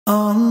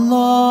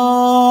Allahu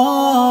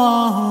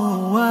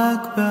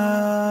Akbar.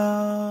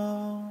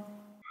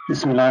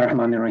 Bismillah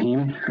ar-Rahman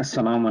ar-Rahim.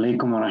 Assalamu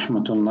alaikum wa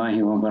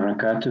rahmatullahi wa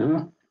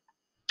barakatuhu.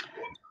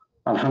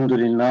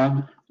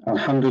 Alhamdulillah.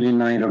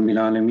 Alhamdulillahi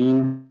Rabbil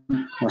Alameen.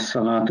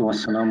 Wassalatu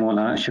wassalamu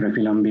ala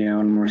ashrafil anbiya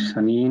wal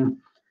mursaleen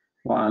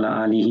wa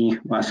ala alihi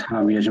wa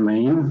ashabi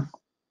ajma'in.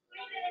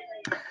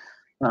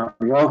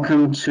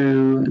 Welcome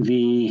to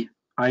the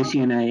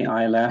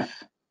ICNA-ILF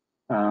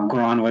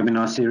Quran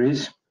webinar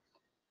series.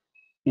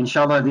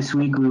 Inshallah, this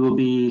week we will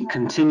be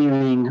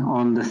continuing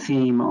on the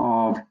theme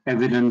of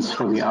evidence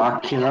for the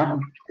Aakhirah.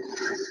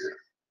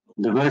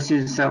 The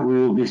verses that we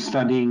will be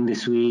studying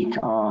this week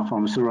are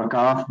from Surah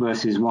Qaf,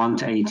 verses 1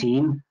 to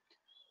 18.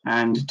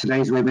 And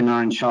today's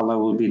webinar, inshallah,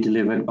 will be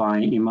delivered by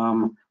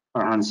Imam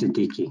Farhan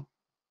Siddiqi.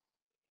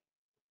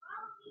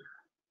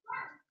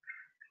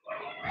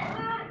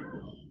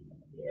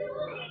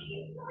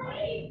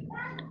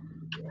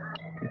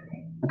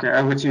 Okay,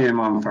 over to you,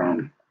 Imam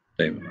Farhan.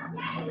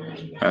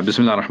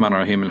 بسم الله الرحمن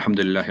الرحيم الحمد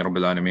لله رب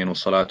العالمين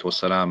والصلاة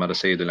والسلام على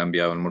سيد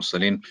الأنبياء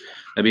والمرسلين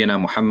نبينا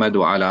محمد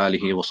وعلى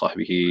آله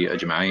وصحبه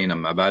أجمعين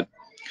أما بعد.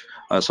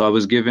 So I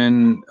was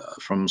given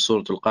from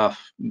Surah Qaf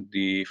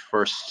the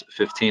first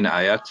 15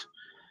 ayat,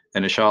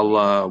 and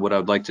inshallah what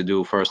I'd like to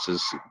do first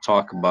is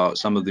talk about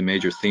some of the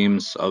major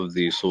themes of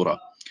the surah.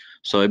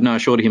 So Ibn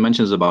Ashur, he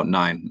mentions about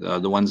 9.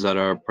 The ones that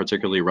are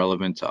particularly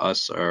relevant to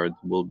us are,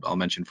 I'll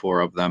mention 4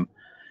 of them.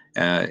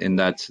 In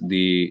that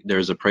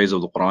there's a praise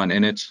of the Quran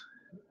in it.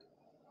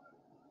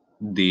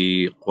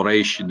 The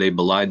Quraysh, they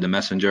belied the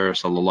Messenger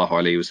sallallahu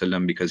alaihi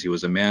wasallam because he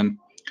was a man.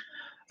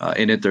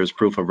 In it there's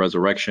proof of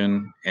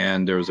resurrection,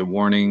 and there's a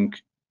warning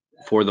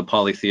for the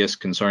polytheists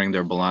concerning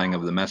their belying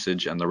of the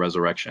message and the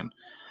resurrection.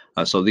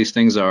 So these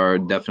things are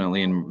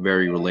definitely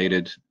very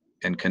related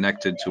and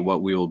connected to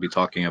what we will be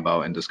talking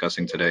about and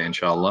discussing today,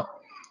 inshallah.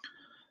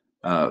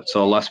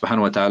 So Allah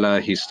subhanahu wa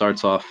ta'ala, he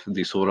starts off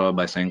the surah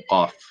by saying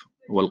Qaf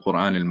wal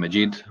Quran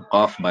al-Majid,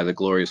 Qaf, by the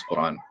glorious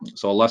Quran.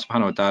 So Allah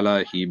subhanahu wa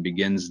ta'ala, he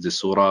begins the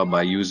surah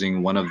by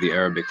using one of the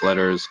Arabic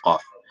letters,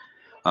 Qaf,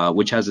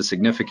 which has a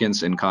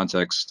significance in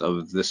context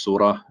of this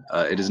surah.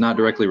 It is not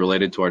directly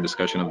related to our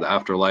discussion of the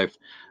afterlife,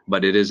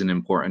 but it is an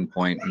important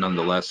point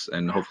nonetheless,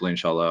 and hopefully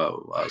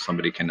inshallah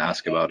somebody can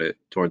ask about it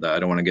toward that. I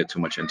don't want to get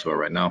too much into it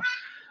right now.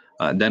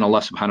 Then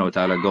Allah subhanahu wa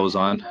ta'ala goes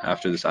on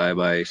after this ayah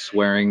by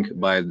swearing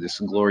by this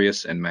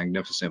glorious and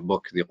magnificent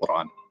book, the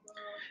Quran.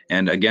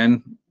 And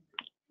again,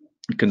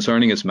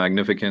 concerning its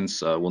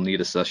magnificence, we'll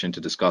need a session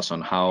to discuss on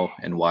how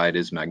and why it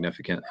is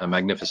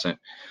magnificent.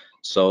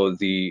 So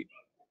the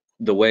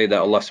way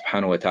that Allah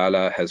subhanahu wa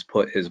ta'ala has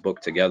put his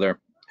book together,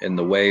 in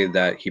the way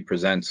that he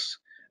presents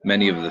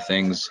many of the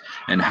things,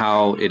 and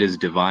how it is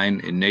divine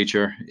in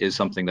nature, is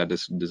something that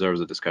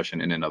deserves a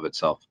discussion in and of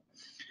itself.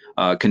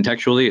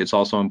 Contextually, it's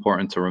also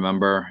important to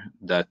remember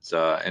that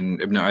in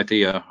Ibn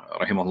Atiyah,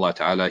 rahimahullah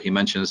ta'ala, he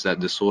mentions that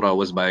the surah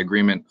was by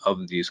agreement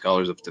of the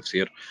scholars of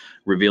Tafsir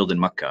revealed in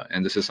Mecca,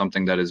 and this is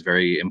something that is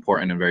very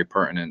important and very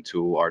pertinent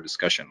to our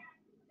discussion.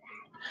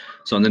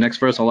 So in the next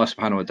verse, Allah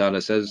subhanahu wa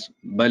ta'ala says,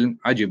 بَلْ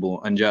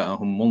عَجِبُوا أَنْ جَاءَهُمْ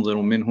مُنْظِرٌ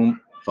مِّنْهُمْ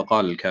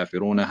فَقَالَ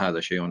الْكَافِرُونَ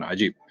هَذَا شَيْءٌ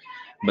عَجِيبٌ.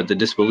 But the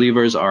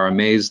disbelievers are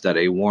amazed that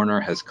a warner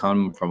has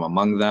come from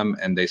among them,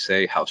 and they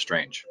say, how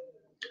strange.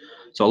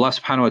 So Allah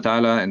subhanahu wa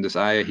ta'ala in this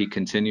ayah, he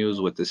continues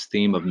with this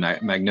theme of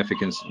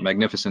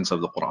magnificence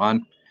of the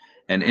Quran,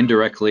 and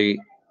indirectly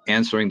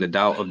answering the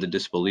doubt of the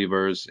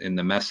disbelievers in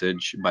the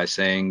message by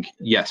saying,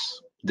 yes,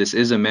 this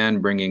is a man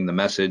bringing the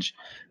message,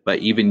 but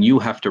even you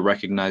have to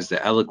recognize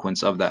the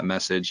eloquence of that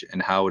message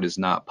and how it is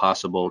not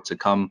possible to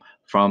come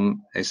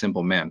from a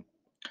simple man.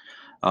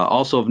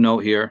 Also of note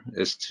here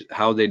is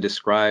how they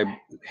describe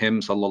him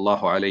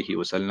sallallahu alaihi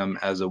wasallam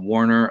as a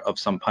warner of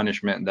some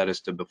punishment that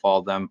is to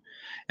befall them,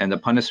 and the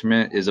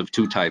punishment is of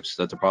 2 types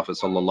that the Prophet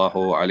sallallahu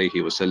alaihi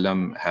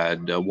wasallam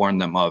had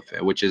warned them of,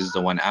 which is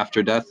the one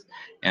after death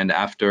and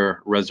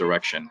after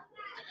resurrection.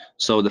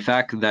 So the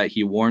fact that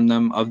he warned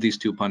them of these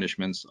 2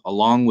 punishments,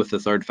 along with the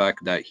third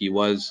fact that he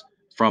was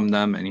from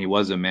them and he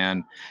was a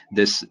man,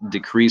 this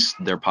decreased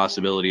their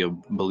possibility of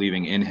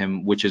believing in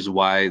him, which is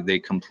why they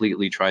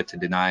completely tried to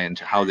deny, and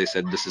how they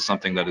said this is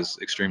something that is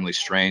extremely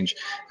strange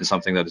and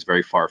something that is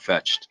very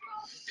far-fetched.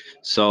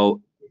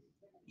 So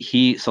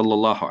he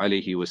sallallahu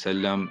alaihi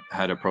wasallam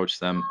had approached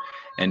them,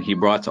 and he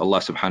brought Allah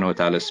subhanahu wa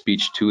ta'ala's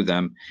speech to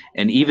them,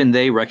 and even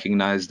they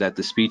recognized that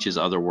the speech is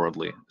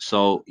otherworldly.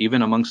 So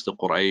even amongst the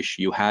Quraysh,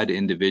 you had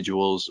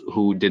individuals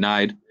who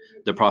denied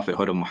the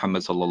prophethood of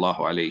Muhammad sallallahu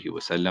alaihi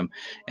wasallam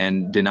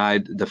and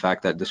denied the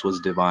fact that this was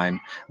divine,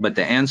 but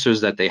the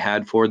answers that they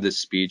had for this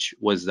speech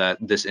was that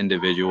this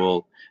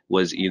individual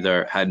was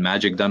either had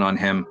magic done on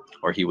him,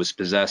 or he was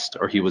possessed,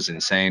 or he was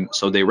insane.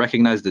 So they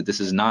recognized that this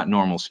is not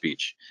normal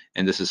speech,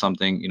 and this is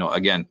something,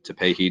 again, to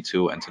pay heed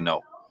to and to know.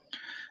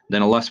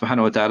 Then Allah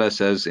subhanahu wa ta'ala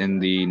says in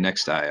the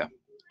next ayah,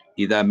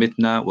 إِذَا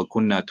مِتْنَا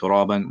وَكُنَّا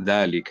تُرَابًا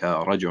ذَلِكَ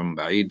رَجْعٌ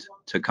بَعِيدٌ.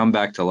 To come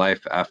back to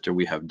life after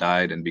we have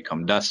died and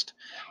become dust,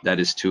 that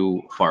is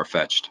too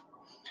far-fetched.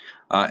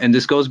 And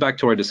this goes back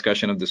to our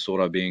discussion of the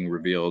surah being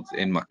revealed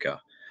in Mecca.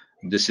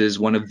 This is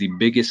one of the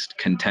biggest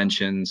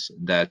contentions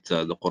that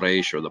the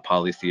Quraysh or the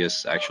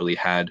polytheists actually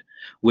had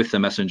with the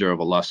Messenger of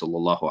Allah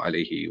sallallahu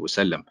alaihi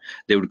wasallam.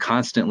 They would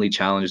constantly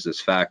challenge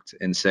this fact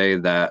and say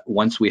that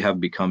once we have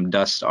become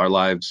dust, our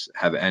lives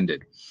have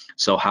ended.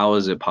 So how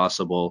is it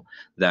possible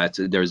that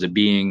there's a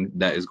being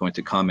that is going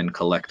to come and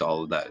collect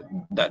all of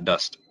that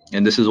dust?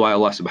 And this is why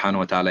Allah subhanahu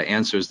wa ta'ala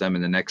answers them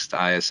in the next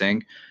ayah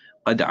saying,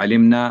 قَدْ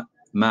عَلِمْنَا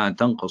مَا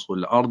تَنْقُصُ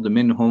الْأَرْضُ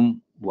مِنْهُمْ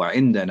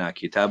وَعِنْدَنَا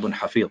كِتَابٌ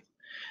حَفِيظٌ.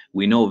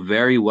 We know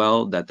very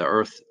well that the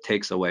earth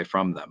takes away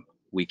from them.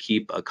 We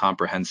keep a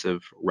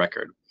comprehensive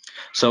record.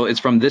 So it's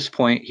from this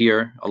point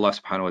here, Allah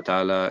subhanahu wa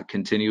ta'ala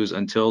continues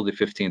until the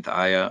 15th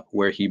ayah,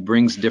 where he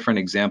brings different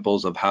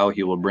examples of how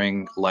he will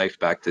bring life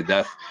back to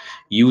death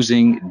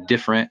using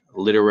different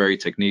literary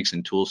techniques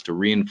and tools to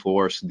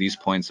reinforce these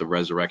points of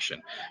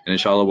resurrection. And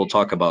inshallah, we'll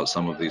talk about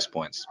some of these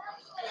points.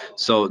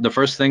 So the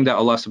first thing that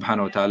Allah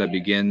subhanahu wa ta'ala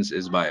begins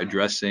is by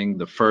addressing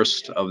the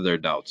first of their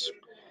doubts.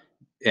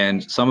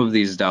 And some of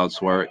these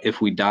doubts were, if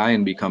we die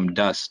and become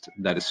dust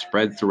that is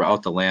spread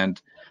throughout the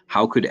land,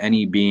 how could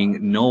any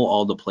being know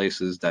all the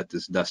places that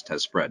this dust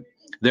has spread?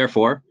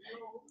 Therefore,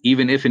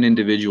 even if an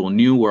individual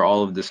knew where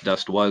all of this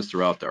dust was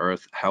throughout the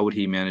earth, how would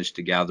he manage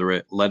to gather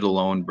it, let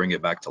alone bring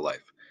it back to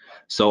life?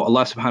 So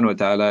Allah subhanahu wa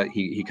ta'ala,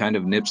 he kind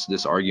of nips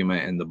this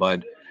argument in the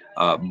bud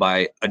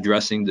by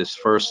addressing this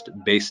first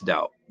base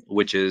doubt,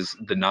 which is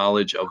the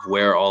knowledge of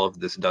where all of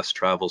this dust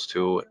travels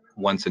to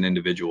once an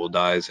individual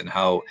dies and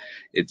how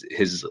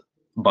his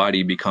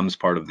body becomes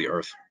part of the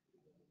earth.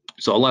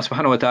 So Allah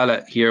subhanahu wa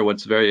ta'ala here,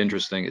 what's very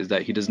interesting is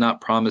that he does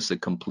not promise a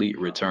complete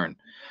return,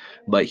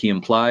 but he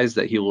implies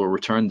that he will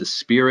return the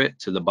spirit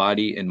to the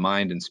body and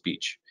mind and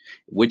speech,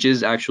 which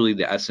is actually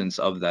the essence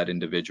of that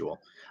individual.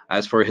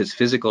 As for his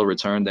physical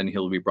return, then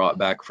he'll be brought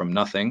back from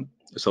nothing.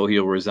 So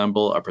he'll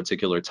resemble a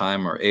particular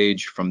time or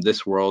age from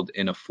this world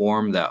in a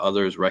form that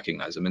others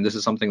recognize him. And this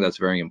is something that's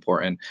very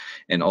important.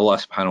 And Allah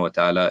subhanahu wa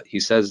ta'ala, he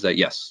says that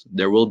yes,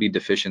 there will be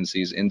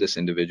deficiencies in this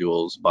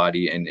individual's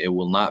body and it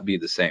will not be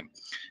the same.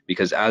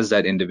 Because as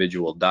that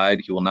individual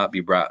died, he will not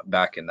be brought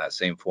back in that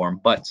same form,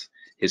 but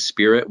his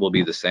spirit will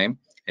be the same.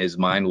 His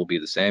mind will be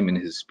the same, and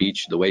his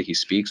speech, the way he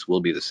speaks,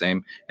 will be the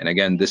same. And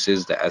again, this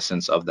is the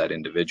essence of that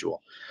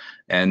individual.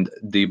 And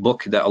the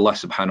book that Allah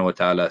subhanahu wa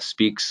ta'ala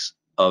speaks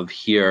of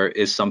here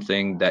is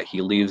something that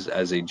he leaves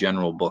as a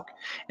general book.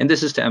 And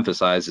this is to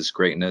emphasize its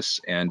greatness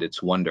and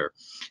its wonder.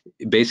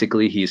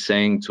 Basically, he's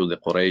saying to the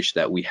Quraysh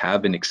that we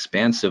have an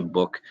expansive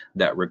book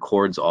that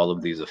records all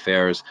of these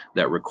affairs,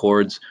 that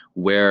records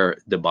where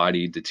the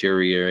body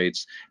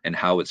deteriorates and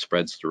how it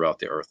spreads throughout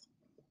the earth.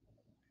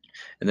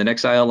 In the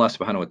next ayah, Allah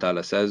subhanahu wa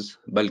ta'ala says,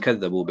 بَلْ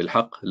كَذَّبُوا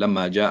بِالْحَقِّ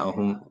لَمَّا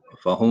جَاءَهُمْ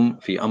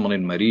فَهُمْ فِي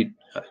أَمْرٍ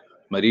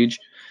مَرِيجٍ.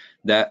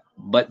 That,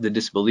 but the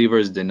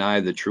disbelievers deny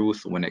the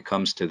truth when it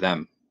comes to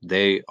them.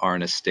 They are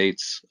in a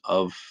state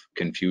of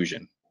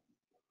confusion.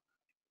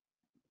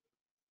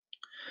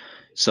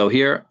 So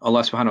here,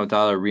 Allah subhanahu wa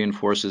ta'ala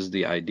reinforces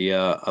the idea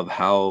of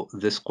how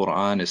this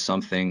Quran is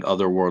something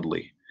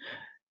otherworldly,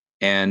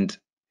 and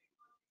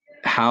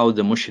how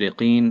the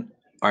mushrikeen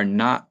are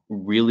not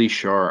really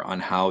sure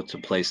on how to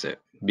place it,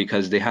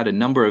 because they had a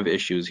number of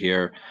issues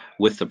here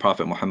with the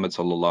Prophet Muhammad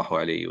sallallahu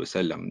alaihi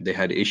wasallam. They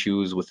had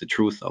issues with the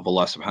truth of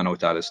Allah subhanahu wa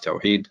ta'ala's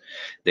tawheed.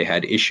 They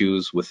had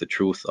issues with the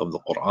truth of the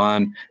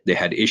Quran. They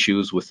had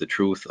issues with the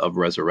truth of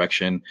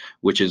resurrection,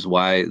 which is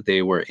why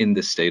they were in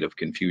this state of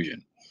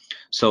confusion.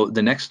 So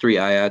the next three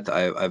ayat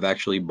I've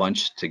actually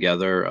bunched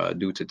together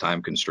due to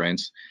time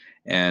constraints,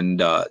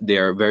 and they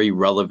are very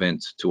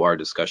relevant to our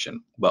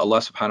discussion. But Allah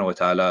subhanahu wa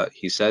ta'ala,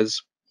 he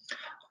says,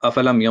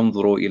 أَفَلَمْ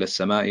يَنْظُرُوا إِلَى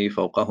السَّمَاءِ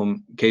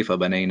فَوْقَهُمْ كَيْفَ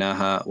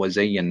بَنَيْنَاهَا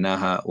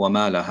وَزَيَّنَّاهَا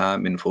وَمَا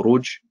لَهَا مِنْ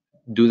فُرُوجٍ.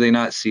 Do they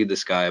not see the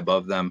sky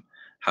above them,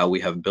 how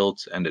we have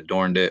built and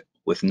adorned it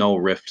with no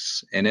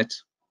rifts in it?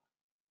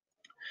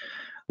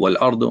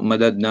 وَالْأَرْضُ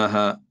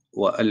مَدَدْنَاهَا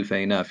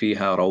وَأَلْفَيْنَا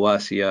فِيهَا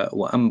رَوَاسِيَ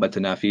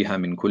وَأَنْبَتْنَا فِيهَا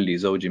مِنْ كُلِّ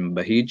زَوْجٍ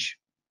بَهِيجٍ.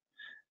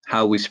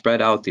 How we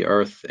spread out the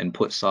earth and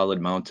put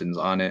solid mountains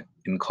on it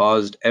and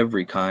caused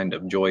every kind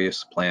of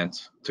joyous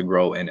plant to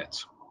grow in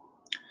it.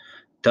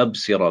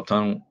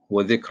 تَبْصِرَةً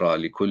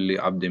وَذِكْرَى لِكُلِّ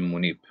عَبْدٍ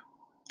مُنِيبٍ.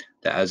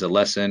 That as a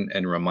lesson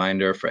and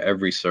reminder for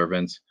every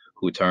servant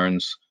who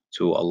turns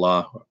to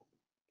Allah.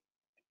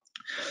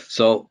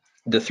 So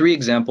the three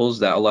examples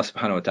that Allah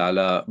subhanahu wa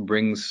ta'ala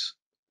brings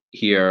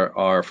here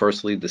are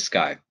firstly the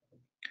sky.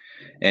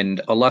 And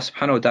Allah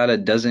subhanahu wa ta'ala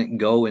doesn't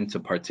go into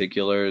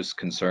particulars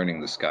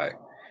concerning the sky.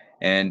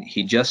 And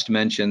he just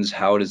mentions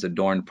how it is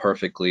adorned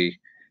perfectly.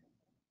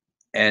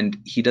 And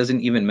he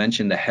doesn't even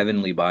mention the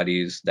heavenly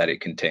bodies that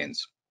it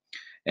contains.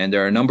 And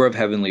there are a number of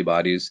heavenly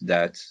bodies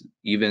that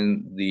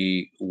even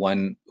the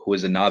one who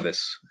is a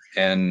novice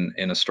and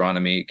in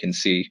astronomy can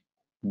see,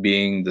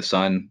 being the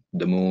sun,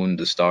 the moon,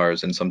 the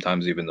stars, and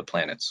sometimes even the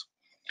planets.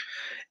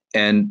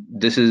 And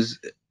this is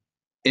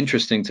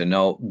interesting to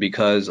note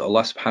because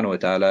Allah subhanahu wa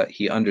ta'ala,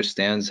 he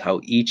understands how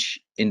each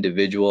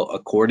individual,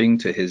 according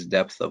to his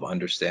depth of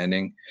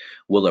understanding,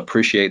 will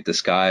appreciate the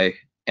sky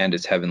and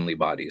its heavenly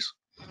bodies.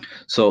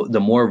 So the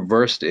more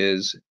versed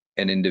is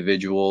an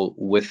individual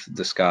with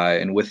the sky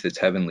and with its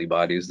heavenly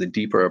bodies, the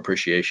deeper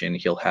appreciation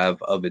he'll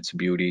have of its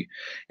beauty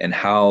and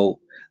how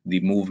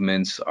the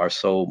movements are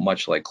so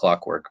much like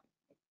clockwork.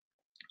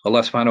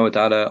 Allah subhanahu wa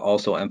ta'ala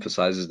also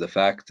emphasizes the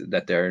fact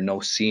that there are no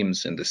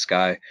seams in the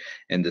sky,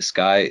 and the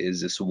sky is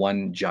this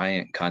one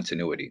giant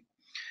continuity.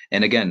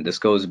 And again, this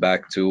goes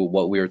back to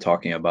what we were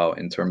talking about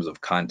in terms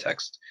of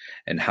context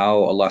and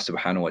how Allah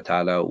subhanahu wa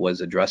ta'ala was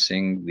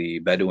addressing the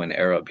Bedouin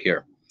Arab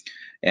here.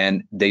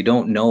 And they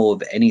don't know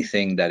of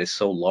anything that is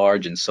so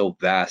large and so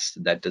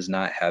vast that does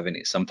not have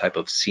some type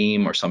of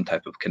seam or some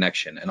type of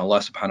connection. And Allah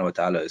subhanahu wa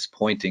ta'ala is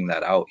pointing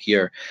that out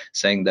here,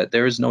 saying that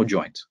there is no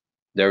joint,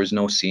 there is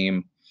no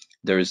seam,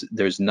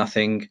 there's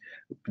nothing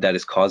that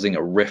is causing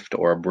a rift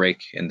or a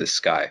break in the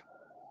sky.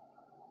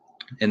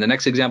 In the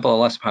next example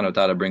Allah subhanahu wa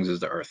ta'ala brings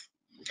is the earth.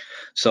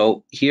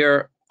 So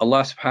here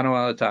Allah subhanahu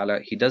wa ta'ala,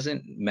 he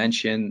doesn't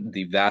mention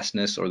the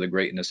vastness or the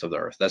greatness of the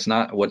earth. That's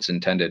not what's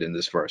intended in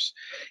this verse.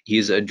 He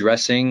is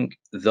addressing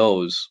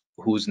those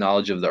whose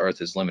knowledge of the earth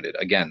is limited.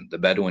 Again, the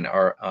Bedouin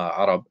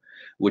Arab,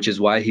 which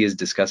is why he is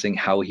discussing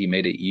how he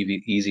made it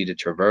easy to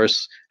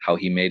traverse, how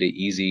he made it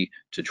easy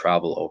to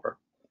travel over.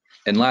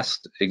 And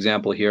last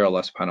example here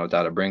Allah subhanahu wa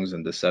ta'ala brings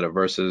in this set of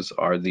verses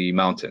are the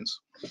mountains.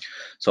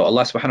 So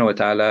Allah subhanahu wa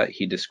ta'ala,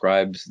 he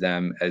describes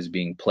them as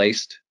being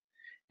placed,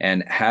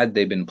 and had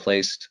they been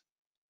placed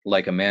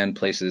like a man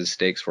places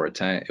stakes for a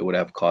tent, it would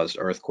have caused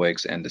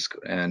earthquakes and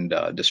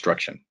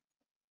destruction.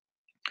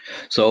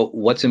 So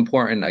what's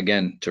important,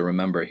 again, to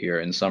remember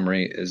here in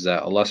summary is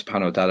that Allah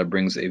subhanahu wa ta'ala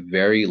brings a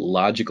very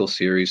logical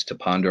series to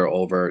ponder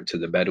over to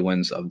the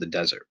Bedouins of the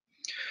desert.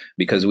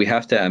 Because we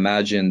have to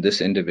imagine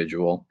this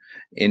individual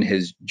in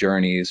his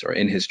journeys or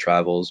in his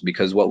travels,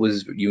 because what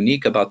was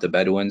unique about the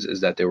Bedouins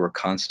is that they were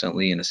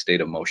constantly in a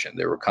state of motion.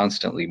 They were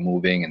constantly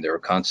moving and they were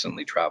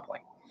constantly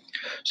traveling.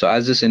 So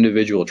as this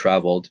individual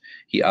traveled,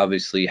 he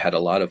obviously had a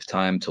lot of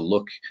time to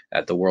look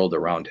at the world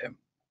around him.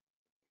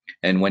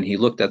 And when he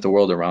looked at the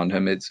world around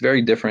him, it's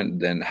very different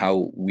than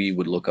how we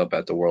would look up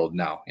at the world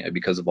now.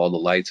 Because of all the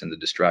lights and the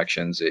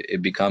distractions,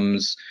 it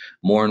becomes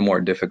more and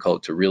more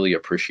difficult to really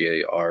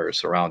appreciate our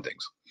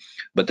surroundings.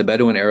 But the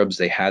Bedouin Arabs,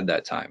 they had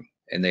that time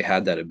and they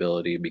had that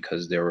ability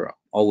because they were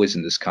always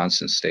in this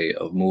constant state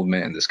of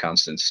movement and this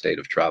constant state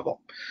of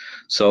travel.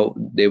 So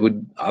they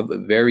would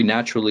very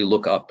naturally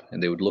look up,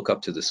 and they would look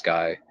up to the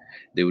sky.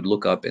 They would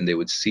look up and they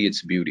would see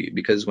its beauty,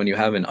 because when you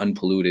have an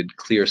unpolluted,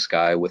 clear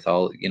sky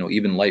without,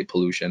 even light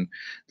pollution,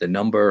 the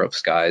number of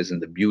skies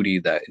and the beauty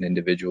that an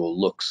individual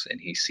looks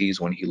and he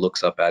sees when he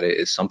looks up at it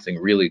is something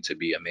really to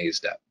be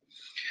amazed at.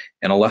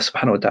 And Allah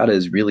subhanahu wa ta'ala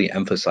is really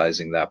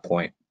emphasizing that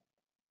point,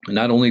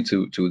 not only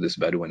to this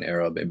Bedouin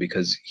Arab,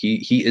 because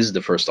he is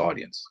the first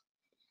audience.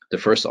 The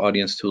first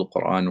audience to the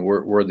Quran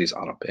were these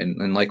Arab,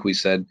 and like we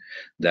said,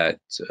 that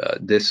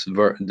this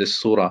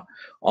surah,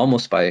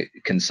 almost by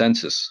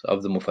consensus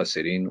of the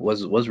Mufassirin,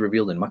 was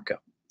revealed in Mecca.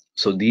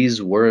 So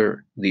these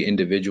were the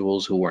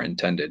individuals who were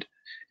intended,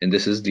 and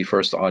this is the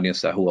first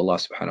audience that who Allah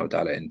subhanahu wa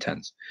ta'ala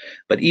intends.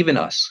 But even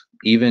us,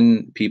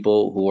 even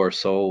people who are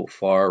so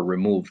far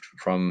removed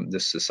from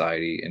this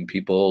society, and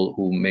people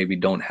who maybe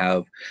don't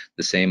have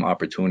the same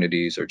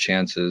opportunities or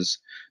chances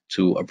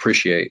to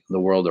appreciate the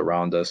world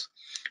around us,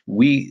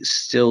 we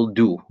still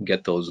do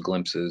get those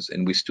glimpses,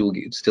 and we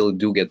still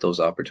do get those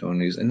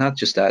opportunities. And not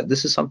just that,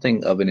 this is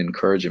something of an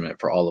encouragement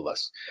for all of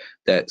us,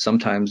 that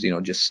sometimes,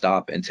 just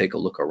stop and take a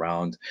look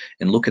around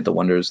and look at the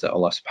wonders that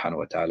Allah subhanahu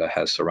wa ta'ala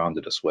has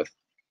surrounded us with.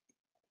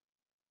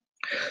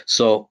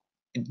 So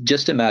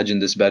just imagine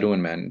this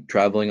Bedouin man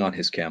traveling on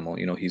his camel.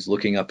 He's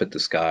looking up at the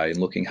sky and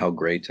looking how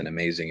great and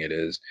amazing it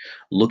is,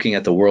 looking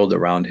at the world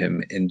around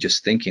him and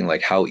just thinking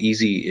like how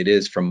easy it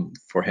is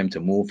for him to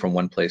move from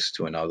one place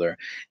to another,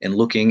 and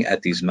looking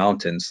at these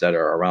mountains that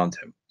are around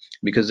him.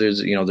 Because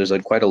there's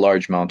quite a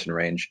large mountain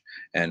range,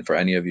 and for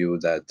any of you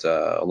that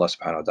Allah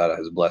subhanahu wa ta'ala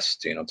has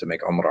blessed, to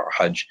make Umrah or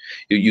Hajj,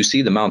 you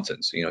see the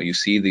mountains, you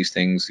see these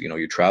things,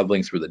 you're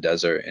traveling through the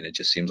desert, and it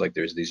just seems like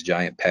there's these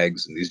giant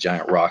pegs and these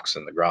giant rocks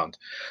in the ground.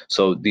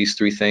 So these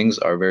three things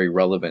are very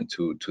relevant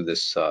to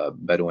this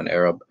Bedouin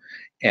Arab,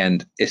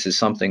 and this is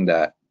something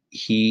that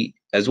he,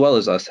 as well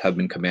as us, have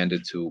been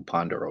commanded to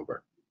ponder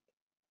over.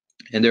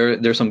 And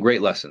there's some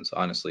great lessons,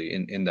 honestly,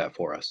 in that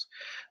for us,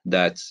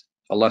 that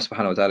Allah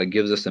subhanahu wa ta'ala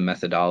gives us a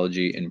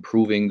methodology in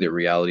proving the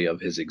reality of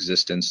his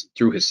existence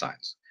through his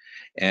signs.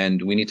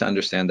 And we need to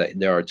understand that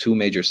there are two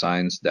major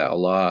signs that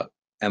Allah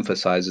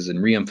emphasizes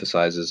and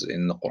re-emphasizes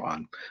in the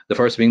Quran. The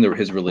first being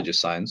his religious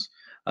signs.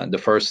 The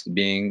first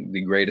being the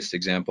greatest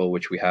example,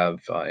 which we have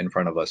in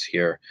front of us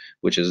here,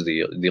 which is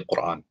the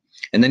Quran.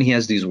 And then he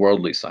has these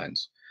worldly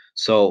signs.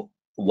 So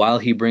while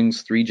he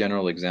brings three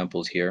general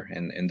examples here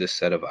in this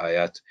set of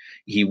ayat,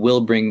 he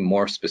will bring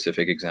more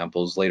specific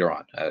examples later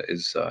on.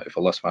 If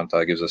Allah subhanahu wa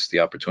ta'ala gives us the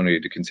opportunity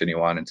to continue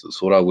on into the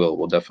surah,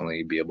 we'll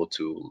definitely be able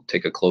to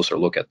take a closer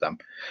look at them.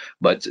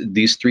 But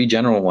these three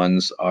general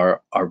ones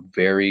are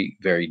very,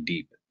 very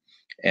deep.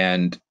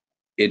 And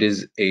it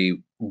is a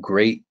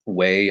great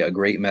way, a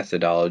great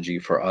methodology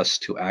for us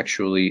to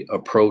actually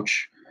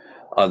approach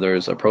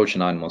others, approach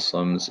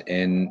non-Muslims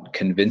in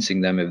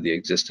convincing them of the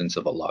existence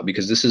of Allah,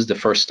 because this is the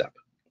first step.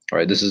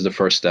 Right, this is the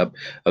first step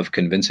of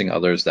convincing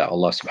others that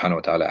Allah subhanahu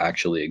wa ta'ala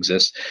actually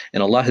exists.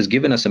 And Allah has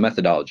given us a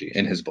methodology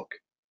in His book.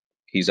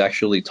 He's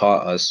actually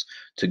taught us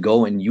to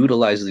go and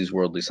utilize these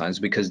worldly signs,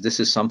 because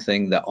this is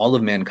something that all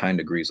of mankind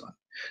agrees on.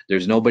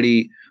 There's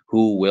nobody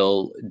who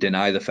will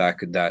deny the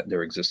fact that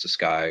there exists a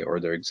sky, or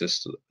there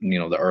exists,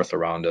 the earth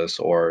around us,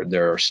 or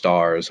there are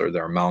stars, or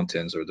there are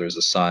mountains, or there's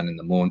a sun and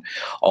the moon.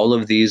 All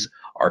of these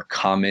are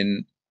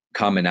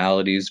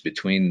commonalities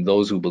between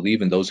those who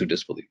believe and those who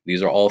disbelieve.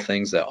 These are all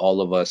things that all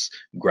of us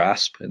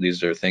grasp.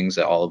 These are things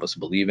that all of us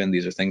believe in.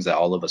 These are things that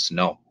all of us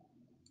know.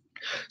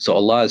 So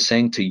Allah is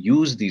saying to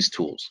use these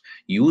tools,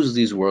 use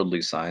these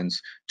worldly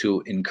signs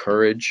to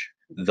encourage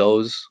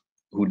those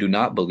who do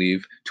not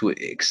believe to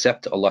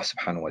accept Allah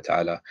subhanahu wa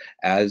ta'ala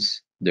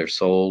as their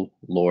sole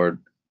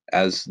Lord,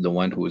 as the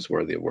one who is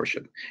worthy of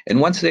worship. And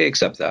once they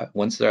accept that,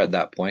 once they're at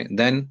that point,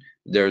 then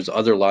there's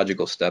other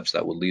logical steps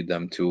that will lead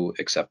them to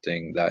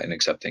accepting that and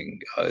accepting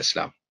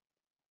Islam.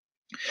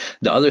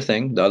 The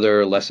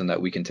other lesson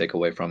that we can take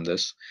away from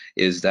this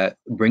is that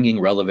bringing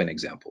relevant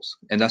examples,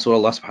 and that's what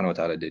Allah subhanahu wa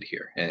ta'ala did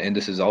here. And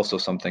this is also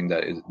something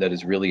that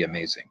is really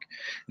amazing.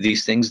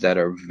 These things that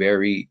are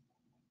very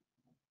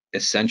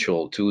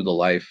essential to the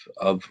life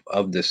of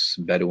this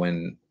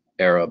Bedouin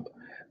Arab,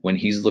 when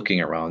he's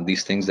looking around,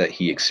 these things that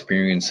he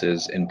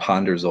experiences and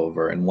ponders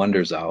over and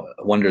wonders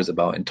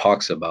about and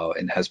talks about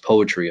and has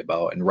poetry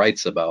about and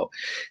writes about,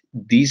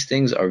 these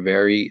things are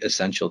very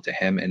essential to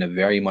him and a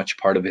very much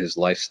part of his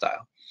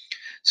lifestyle.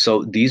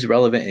 So these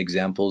relevant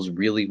examples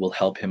really will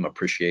help him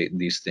appreciate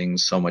these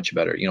things so much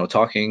better.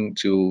 Talking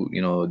to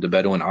the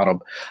Bedouin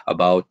Arab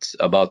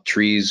about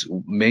trees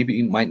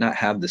maybe might not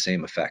have the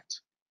same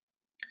effect,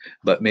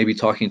 but maybe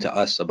talking to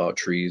us about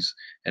trees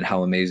and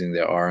how amazing they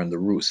are, and the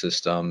root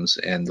systems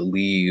and the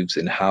leaves,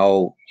 and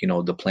how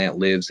the plant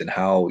lives, and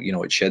how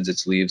it sheds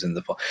its leaves in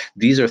the fall.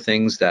 These are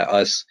things that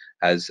us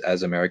as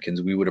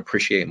Americans, we would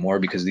appreciate more,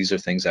 because these are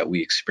things that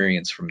we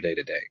experience from day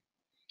to day.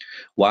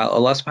 While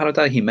Allah subhanahu wa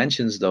ta'ala, He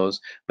mentions those,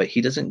 but He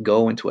doesn't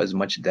go into as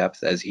much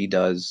depth as He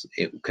does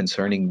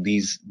concerning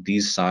these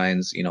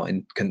signs,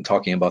 and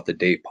talking about the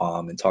date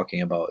palm, and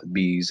talking about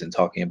bees, and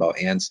talking about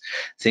ants,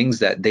 things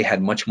that they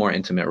had much more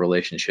intimate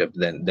relationship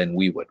than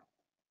we would.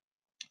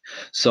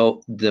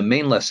 So the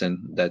main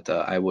lesson that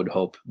I would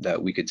hope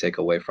that we could take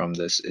away from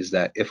this is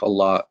that if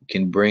Allah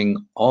can bring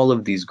all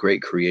of these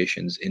great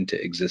creations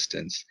into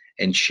existence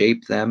and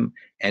shape them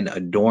and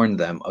adorn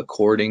them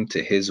according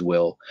to His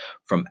will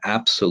from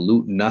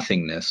absolute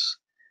nothingness,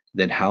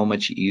 then how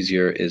much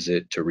easier is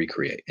it to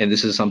recreate? And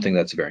this is something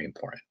that's very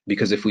important,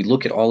 because if we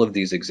look at all of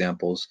these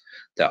examples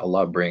that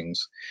Allah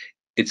brings,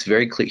 it's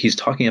very clear. He's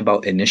talking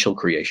about initial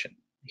creation.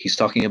 He's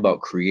talking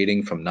about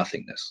creating from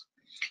nothingness.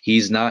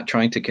 He's not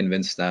trying to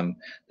convince them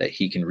that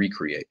He can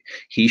recreate.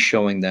 He's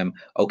showing them,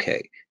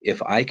 okay,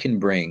 if I can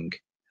bring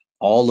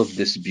all of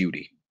this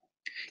beauty,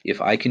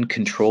 if I can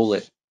control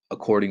it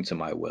according to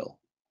my will,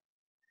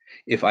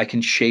 if I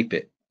can shape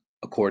it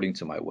according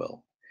to my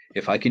will,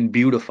 if I can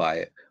beautify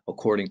it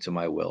according to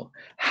my will,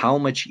 how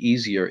much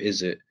easier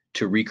is it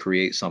to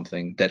recreate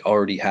something that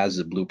already has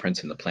the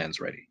blueprints and the plans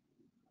ready?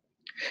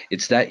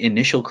 It's that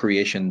initial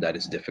creation that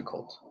is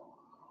difficult.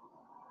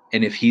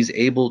 And if He's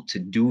able to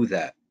do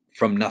that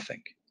from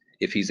nothing,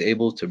 if He's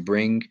able to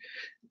bring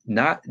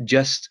not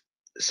just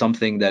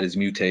something that is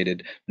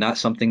mutated, not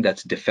something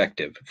that's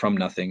defective from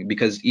nothing,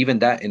 because even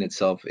that in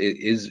itself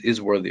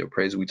is worthy of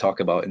praise. We talk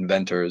about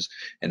inventors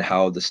and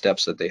how the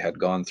steps that they had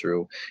gone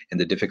through and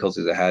the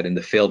difficulties they had and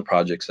the failed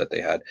projects that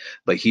they had.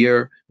 But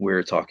here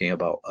we're talking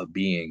about a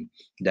being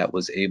that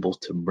was able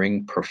to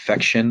bring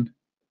perfection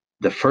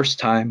the first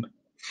time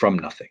from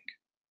nothing.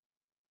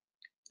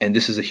 And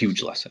this is a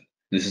huge lesson.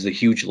 This is a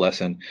huge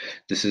lesson.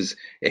 This is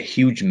a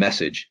huge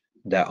message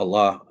that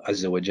Allah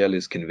Azza wa Jal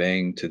is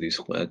conveying to the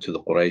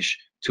Quraysh,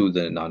 to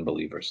the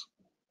non-believers.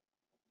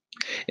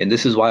 And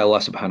this is why Allah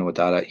subhanahu wa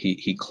ta'ala,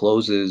 he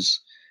closes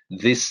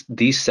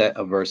these set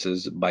of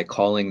verses by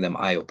calling them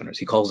eye-openers.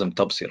 He calls them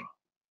Tafseer.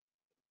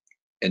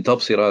 And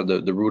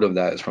Tafsira, the root of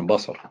that is from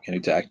basar,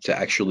 to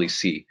actually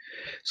see.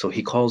 So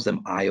He calls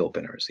them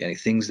eye-openers,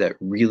 things that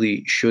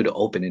really should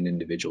open an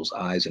individual's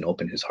eyes and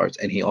open his hearts.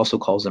 And He also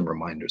calls them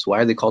reminders. Why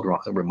are they called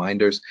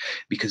reminders?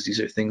 Because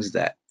these are things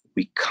that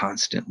we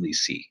constantly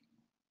see.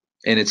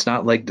 And it's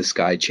not like the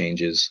sky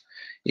changes,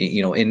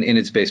 in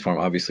its base form.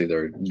 Obviously,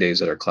 there are days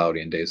that are cloudy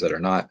and days that are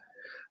not.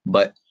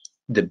 But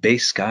the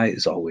base sky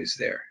is always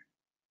there.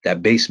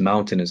 That base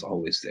mountain is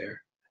always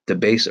there. The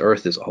base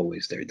earth is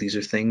always there. These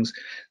are things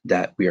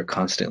that we are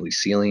constantly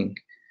seeing.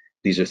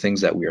 These are things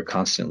that we are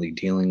constantly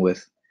dealing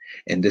with.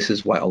 And this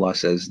is why Allah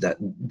says that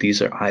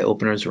these are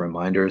eye-openers,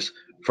 reminders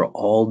for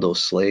all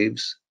those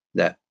slaves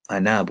that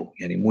anabu,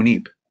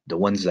 munib, the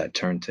ones that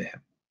turn to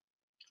Him.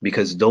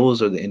 Because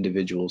those are the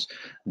individuals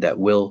that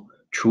will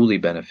truly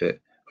benefit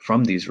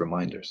from these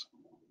reminders.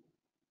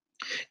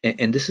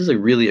 And this is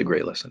really a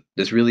great lesson.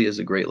 This really is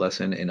a great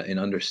lesson in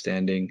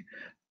understanding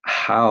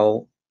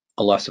how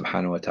Allah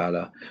subhanahu wa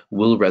ta'ala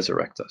will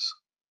resurrect us.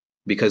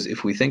 Because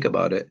if we think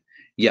about it,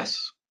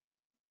 yes,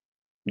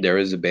 there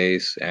is a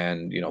base,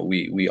 and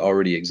we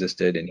already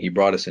existed, and he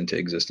brought us into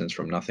existence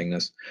from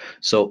nothingness.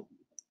 So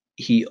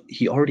he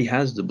already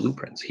has the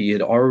blueprints. He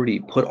had already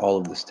put all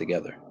of this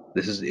together.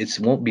 It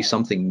won't be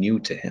something new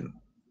to him.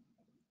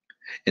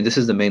 And this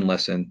is the main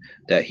lesson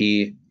that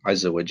he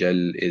Azza wa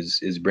Jal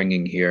is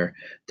bringing here,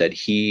 that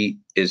he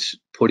is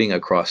putting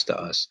across to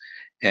us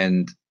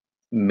and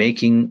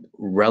making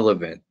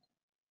relevant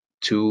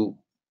to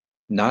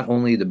not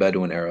only the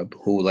Bedouin Arab,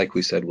 who, like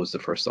we said, was the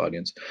first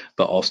audience,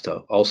 but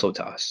also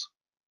to us.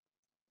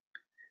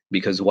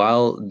 Because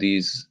while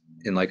these,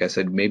 and like I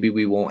said, maybe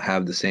we won't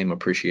have the same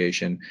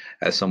appreciation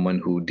as someone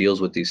who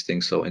deals with these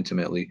things so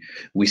intimately,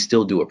 we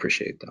still do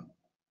appreciate them.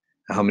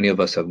 How many of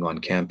us have gone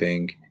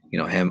camping?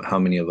 How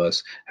many of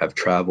us have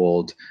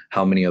traveled?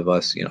 How many of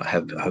us,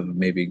 have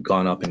maybe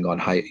gone up and gone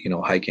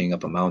hiking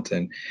up a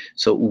mountain?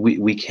 So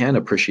we can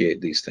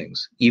appreciate these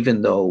things,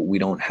 even though we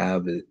don't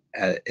have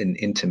an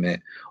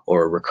intimate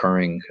or a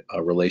recurring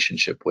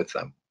relationship with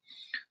them.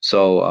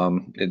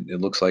 So it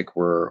looks like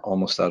we're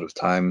almost out of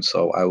time.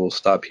 So I will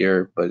stop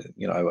here. But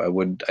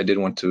I did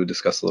want to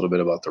discuss a little bit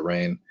about the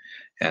rain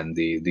and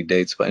the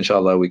dates, but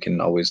inshallah we can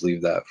always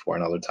leave that for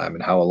another time,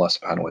 and how Allah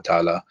subhanahu wa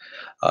ta'ala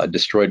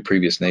destroyed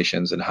previous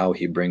nations and how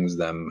he brings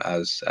them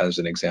as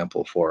an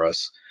example for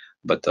us.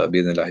 But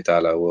bi'idhnillahi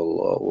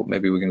ta'ala,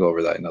 maybe we can go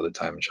over that another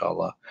time,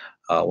 inshallah.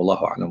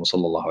 Wallahu a'lam, wa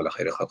sallallahu ala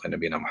khayri khalqi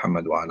nabiyyina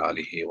Muhammad wa ala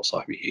alihi wa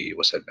sahbihi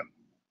wa sallam.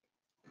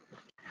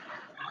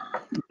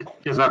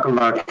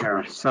 Jazakallah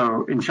khair.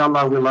 So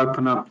inshallah we'll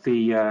open up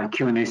the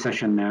Q&A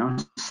session now.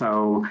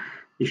 So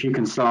if you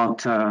can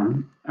start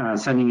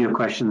sending your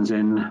questions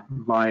in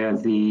via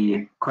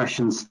the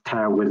questions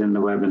tab within the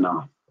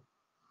webinar.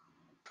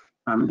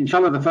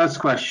 Inshallah, the first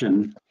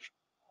question: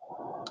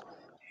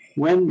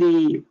 when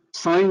the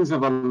signs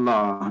of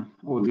Allah,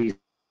 or these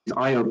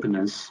eye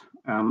openers,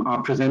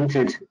 are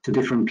presented to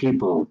different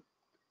people,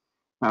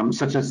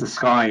 such as the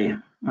sky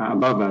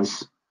above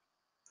us,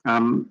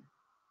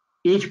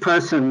 each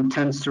person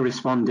tends to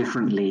respond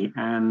differently.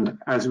 And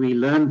as we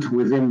learned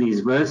within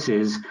these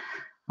verses,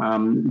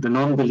 the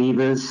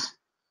non-believers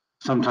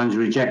sometimes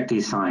reject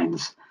these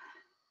signs.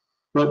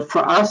 But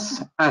for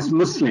us as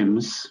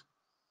Muslims,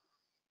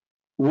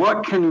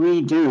 what can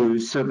we do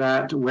so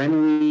that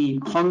when we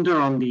ponder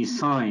on these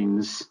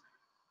signs,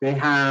 they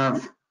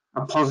have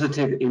a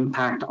positive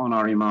impact on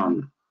our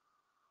iman?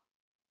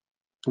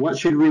 What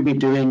should we be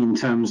doing in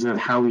terms of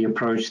how we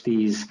approach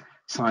these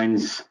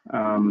signs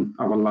of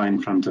Allah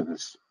in front of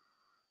us?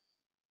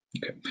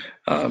 Okay.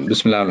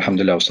 Bismillah,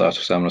 alhamdulillah, wa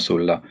salatu wa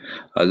rasulullah.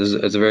 This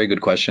is a very good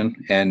question,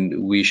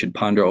 and we should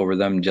ponder over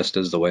them just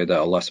as the way that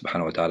Allah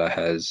subhanahu wa ta'ala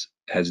has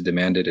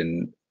demanded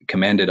and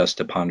commanded us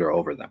to ponder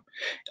over them,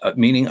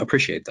 meaning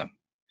appreciate them.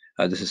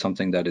 This is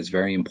something that is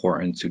very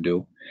important to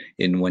do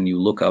when you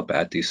look up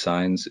at these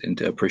signs, and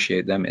to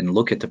appreciate them and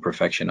look at the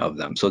perfection of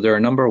them. So there are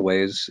a number of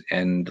ways,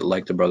 and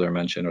like the brother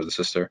mentioned, or the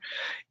sister,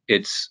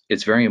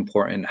 it's very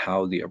important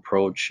how the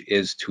approach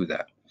is to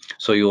that.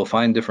 So you will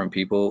find different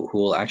people who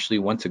will actually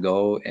want to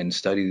go and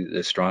study the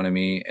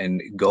astronomy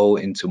and go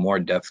into more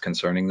depth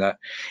concerning that.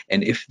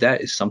 And if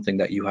that is something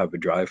that you have a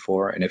drive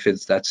for, and if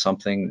that's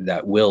something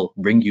that will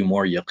bring you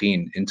more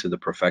yaqeen into the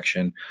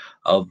perfection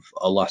of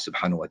Allah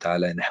subhanahu wa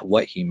ta'ala and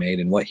what he made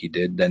and what he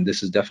did, then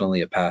this is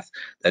definitely a path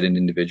that an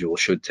individual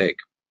should take.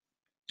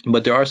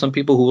 But there are some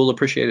people who will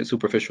appreciate it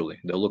superficially.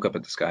 They'll look up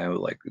at the sky and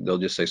they'll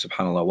just say,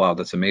 subhanallah, wow,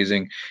 that's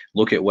amazing.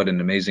 Look at what an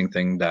amazing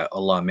thing that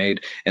Allah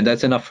made. And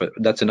that's enough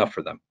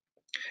for them.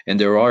 And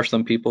there are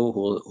some people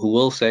who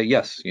will say,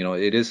 yes,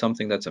 it is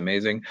something that's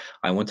amazing.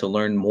 I want to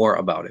learn more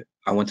about it.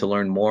 I want to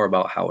learn more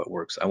about how it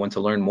works. I want to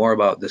learn more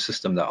about the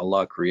system that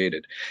Allah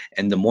created.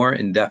 And the more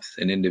in depth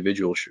an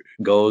individual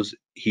goes,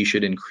 he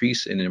should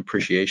increase in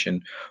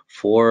appreciation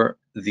for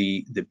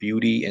the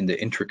beauty and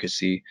the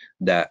intricacy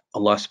that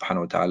Allah subhanahu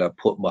wa ta'ala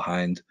put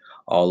behind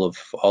all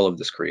of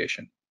this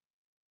creation.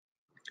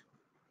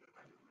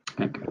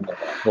 Okay.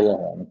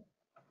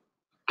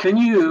 Can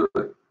you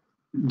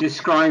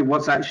describe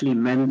what's actually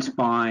meant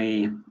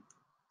by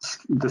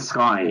the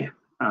sky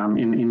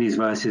in these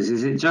verses?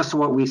 Is it just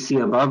what we see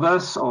above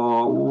us,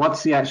 or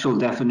what's the actual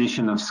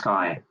definition of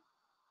sky?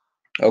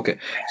 Okay,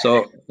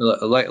 so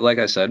like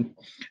I said,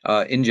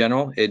 in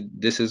general,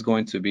 this is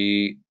going to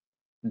be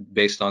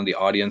based on the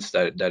audience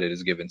that it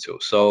is given to.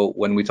 So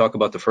when we talk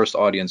about the first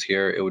audience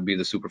here, it would be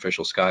the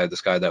superficial sky, the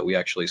sky that we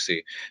actually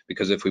see.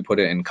 Because if we put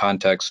it in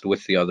context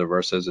with the other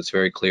verses, it's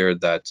very clear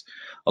that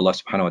Allah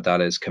subhanahu wa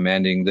ta'ala is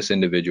commanding this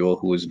individual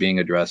who is being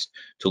addressed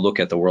to look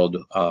at the world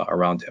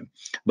around him.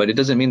 But it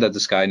doesn't mean that the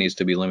sky needs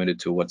to be limited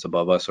to what's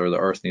above us, or the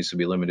earth needs to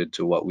be limited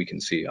to what we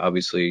can see.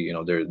 Obviously,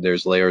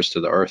 there's layers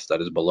to the earth that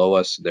is below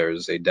us.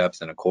 There's a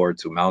depth and a core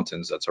to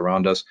mountains that's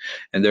around us.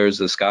 And there's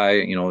the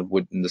sky,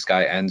 when the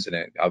sky ends, and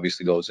it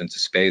obviously goes into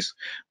space,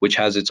 which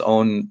has its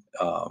own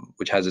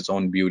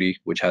beauty,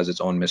 which has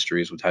its own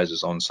mysteries, which has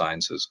its own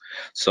sciences.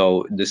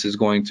 So this is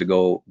going to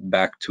go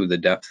back to the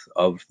depth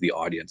of the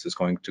audience. It's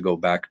going to go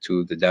back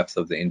to the depth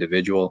of the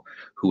individual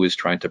who is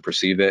trying to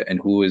perceive it and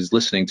who is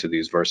listening to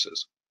these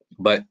verses.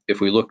 But if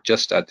we look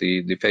just at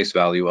the face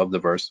value of the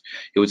verse,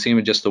 it would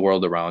seem just the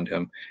world around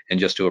him and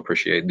just to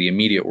appreciate the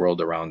immediate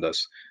world around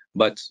us.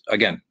 But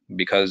again,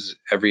 because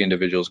every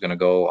individual is going to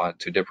go on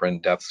to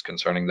different depths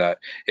concerning that,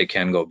 it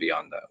can go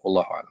beyond that.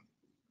 Wallahu alam.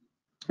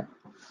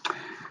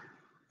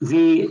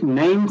 The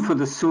name for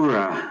the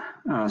surah,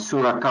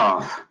 Surah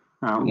Qaf,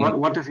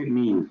 what does it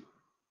mean?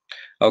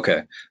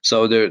 Okay,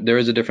 so there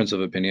is a difference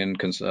of opinion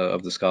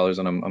of the scholars,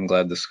 and I'm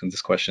glad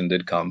this question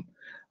did come.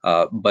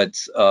 But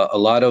a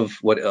lot of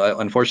what,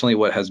 unfortunately,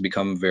 what has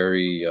become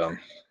very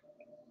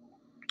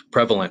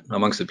prevalent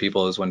amongst the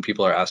people is when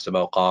people are asked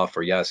about Qaf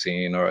or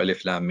Yasin or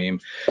Alif Lam Mim,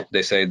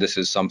 they say this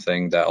is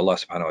something that Allah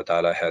subhanahu wa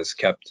ta'ala has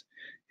kept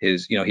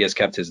his, he has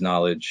kept his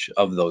knowledge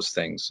of those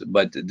things.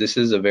 But this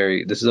is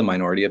a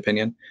minority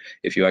opinion.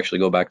 If you actually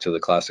go back to the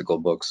classical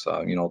books,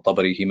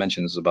 Tabari, he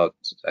mentions about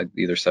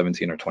either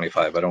 17 or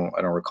 25. I don't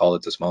recall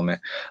at this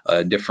moment.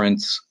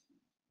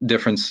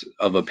 Difference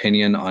of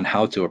opinion on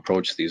how to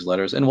approach these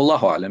letters. And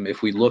wallahu alam,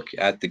 if we look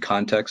at the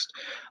context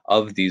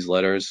of these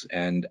letters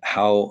and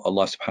how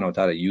Allah subhanahu wa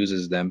ta'ala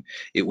uses them,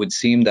 it would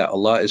seem that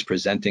Allah is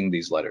presenting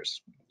these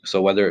letters. So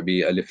whether it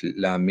be Alif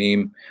Lam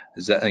Mim,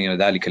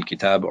 ذَلِكَ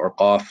الْكِتَابُ or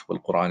Qaf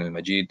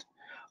وَالْقُرْآنِ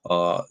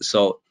الْمَجِيدُ.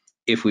 So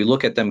if we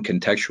look at them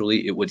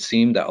contextually, it would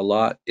seem that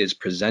Allah is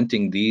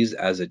presenting these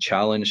as a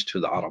challenge to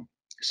the Arab,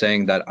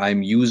 saying that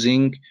I'm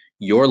using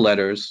your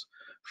letters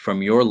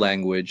from your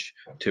language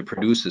to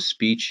produce a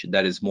speech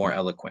that is more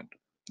eloquent.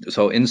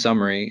 So in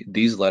summary,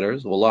 these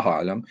letters,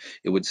 wallahu alam,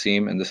 it would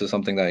seem, and this is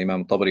something that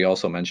Imam Tabari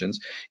also mentions,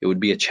 it would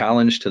be a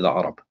challenge to the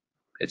Arab.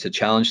 It's a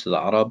challenge to the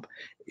Arab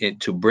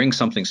to bring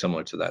something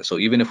similar to that. So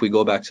even if we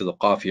go back to the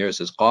Qaf here, it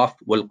says Qaf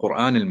wal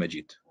Quran al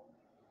Majid,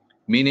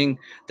 meaning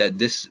that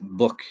this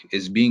book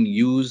is being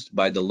used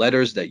by the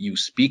letters that you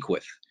speak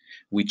with.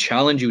 We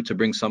challenge you to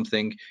bring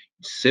something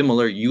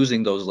similar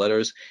using those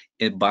letters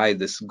by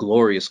this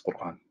glorious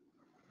Quran.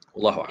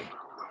 Allahu Akbar.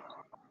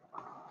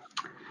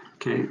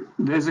 Okay,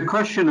 there's a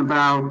question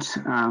about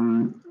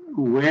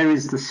where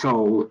is the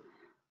soul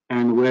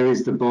and where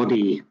is the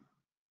body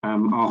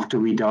after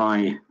we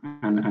die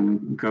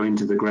and go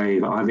into the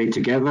grave? Are they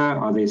together?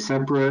 Are they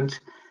separate?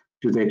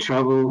 Do they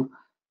travel?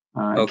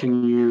 Okay.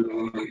 Can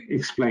you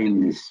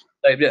explain this?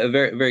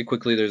 Very, very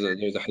quickly, there's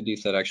a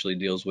hadith that actually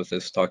deals with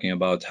this, talking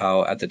about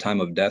how at the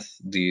time of death,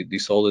 the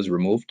soul is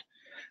removed,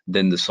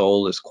 then the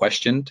soul is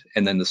questioned,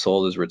 and then the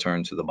soul is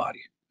returned to the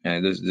body.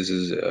 And this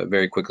is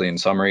very quickly in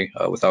summary,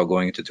 without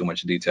going into too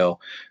much detail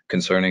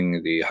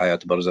concerning the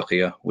hayat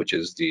barzakhiyah, which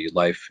is the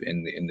life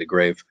in the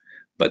grave.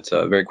 But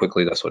very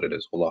quickly, that's what it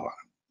is. Wallahu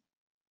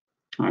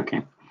a'lam.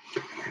 Okay.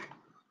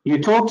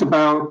 You talked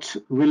about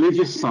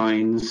religious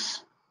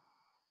signs,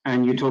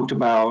 and you talked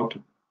about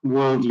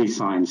worldly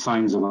signs,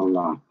 signs of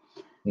Allah.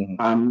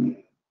 Mm-hmm.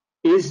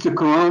 Is the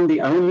Quran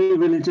the only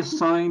religious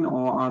sign,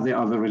 or are there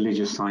other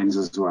religious signs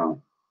as well?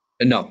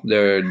 No,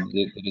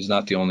 it is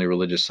not the only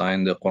religious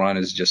sign. The Quran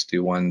is just the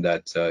one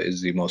that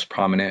is the most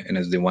prominent and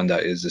is the one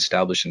that is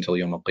established until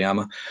Yawm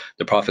al-Qiyamah.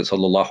 The Prophet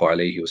sallallahu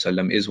alaihi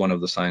wasallam is one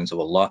of the signs of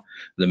Allah.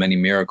 The many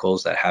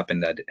miracles that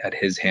happened at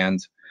his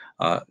hand,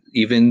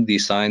 even the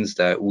signs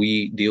that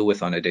we deal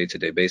with on a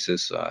day-to-day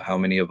basis. How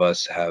many of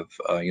us have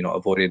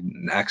avoided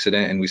an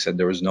accident and we said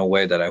there was no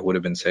way that I would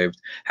have been saved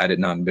had it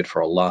not been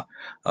for Allah.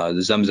 The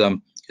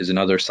Zamzam is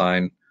another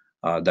sign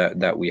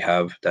that we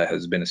have that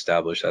has been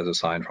established as a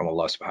sign from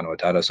Allah subhanahu wa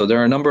ta'ala. So there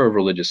are a number of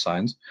religious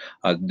signs.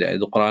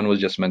 The Quran was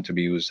just meant to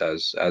be used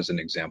as an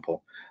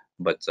example.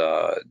 But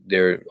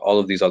all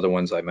of these other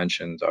ones I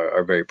mentioned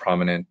are very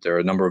prominent. There are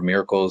a number of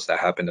miracles that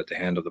happened at the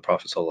hand of the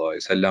Prophet sallallahu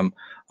alaihi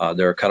wasallam.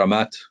 There are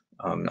karamat,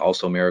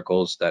 also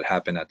miracles that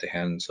happen at the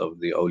hands of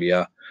the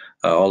awliya.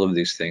 All of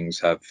these things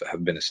have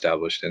been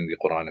established in the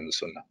Quran and the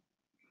Sunnah.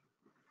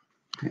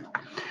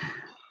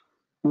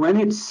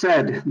 When it's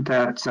said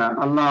that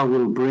Allah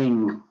will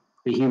bring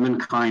the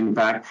humankind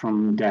back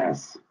from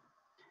death,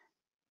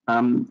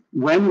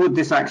 when would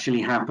this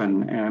actually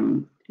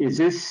happen? Is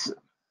this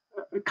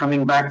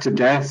coming back to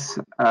death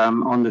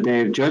on the Day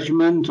of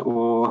Judgment,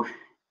 or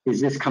is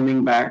this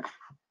coming back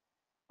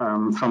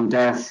from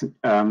death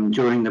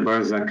during the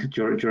barzakh,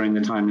 during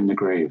the time in the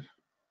grave?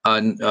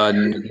 This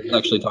is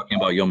actually talking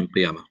about Yawm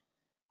al-Qiyamah.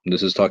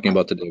 This is talking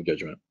about the Day of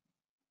Judgment.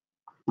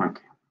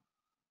 Okay.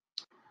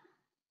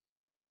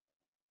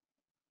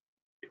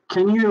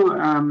 Can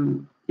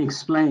you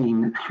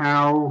explain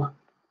how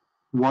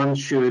one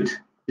should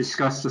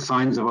discuss the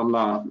signs of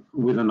Allah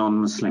with a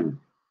non-Muslim?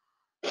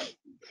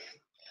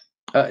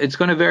 It's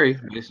going to vary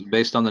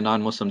based on the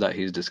non-Muslim that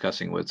he's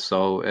discussing with.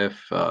 So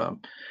if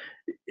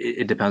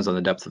it depends on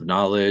the depth of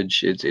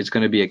knowledge, it's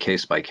going to be a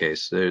case by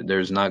case.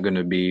 There's not going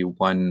to be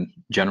one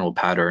general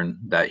pattern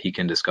that he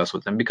can discuss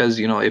with them, because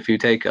if you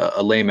take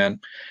a layman,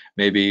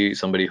 maybe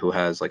somebody who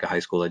has like a high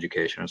school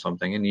education or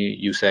something, and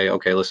you say,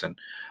 okay, listen,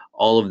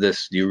 all of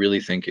this, do you really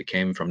think it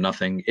came from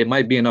nothing? It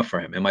might be enough for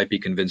him. It might be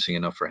convincing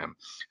enough for him.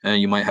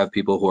 And you might have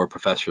people who are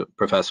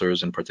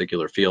professors in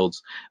particular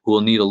fields who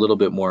will need a little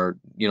bit more,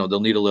 they'll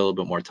need a little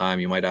bit more time.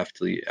 You might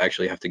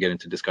actually have to get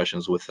into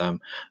discussions with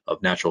them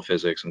of natural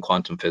physics and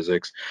quantum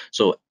physics.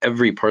 So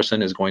every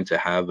person is going to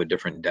have a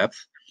different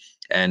depth.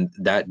 And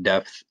that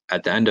depth,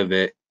 at the end of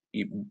it,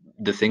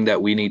 the thing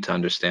that we need to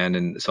understand,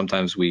 and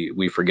sometimes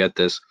we forget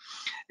this,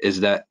 is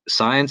that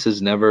science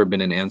has never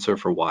been an answer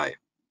for why.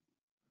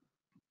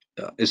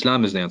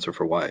 Islam is the answer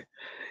for why.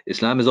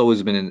 Islam has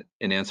always been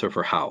an answer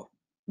for how,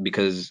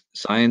 because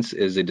science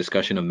is a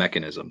discussion of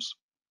mechanisms,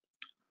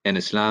 and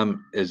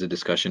Islam is a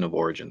discussion of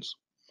origins.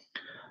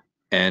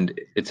 And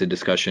it's a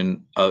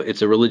discussion,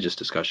 it's a religious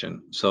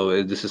discussion.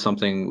 So this is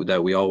something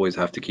that we always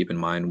have to keep in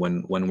mind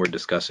when we're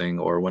discussing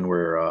or when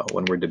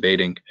we're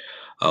debating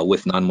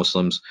with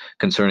non-Muslims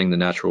concerning the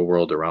natural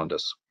world around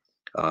us.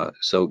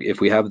 So if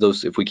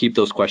we keep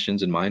those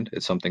questions in mind,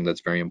 it's something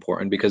that's very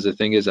important, because the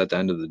thing is, at the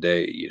end of the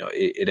day,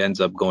 it ends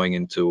up going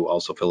into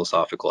also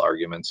philosophical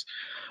arguments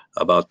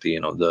about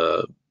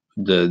the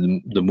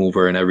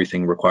mover, and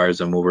everything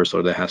requires a mover,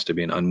 so there has to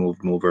be an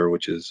unmoved mover,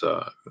 which is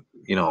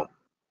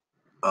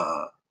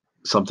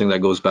something that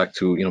goes back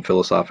to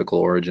philosophical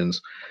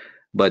origins.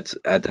 But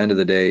at the end of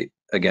the day,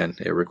 again,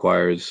 it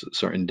requires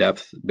certain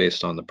depth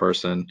based on the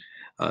person.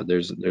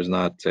 There's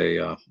not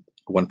a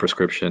one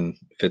prescription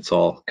fits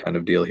all kind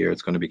of deal here.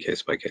 It's going to be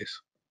case by case.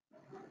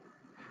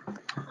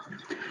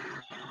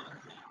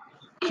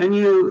 Can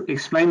you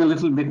explain a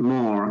little bit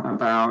more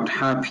about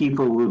how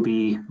people will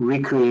be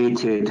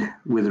recreated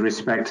with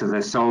respect to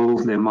their soul,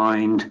 their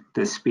mind,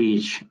 their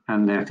speech,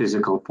 and their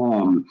physical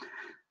form?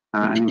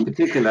 And in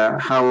particular,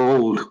 how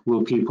old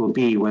will people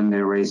be when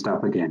they're raised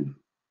up again?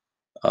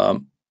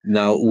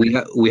 Now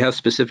we have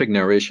specific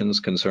narrations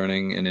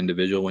concerning an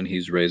individual when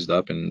he's raised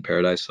up in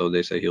paradise. So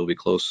they say he'll be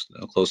close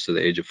to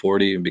the age of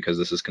 40, because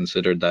this is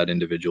considered that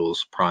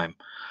individual's prime.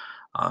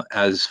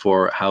 As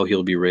for how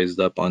he'll be raised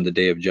up on the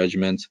day of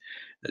judgment,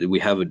 we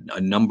have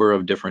a number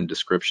of different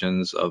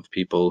descriptions of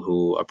people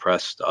who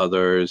oppressed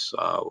others,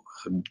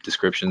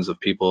 descriptions of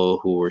people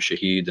who were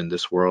shaheed in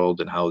this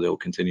world, and how they'll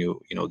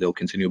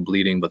continue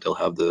bleeding, but they'll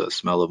have the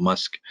smell of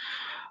musk.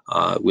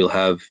 We'll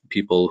have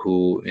people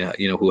who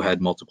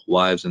had multiple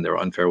wives, and they're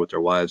unfair with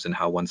their wives, and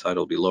how one side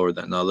will be lower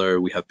than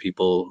another. We have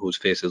people whose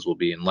faces will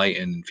be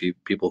enlightened, and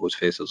people whose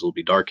faces will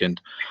be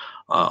darkened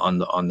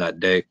on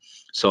that day.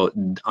 So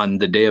on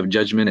the day of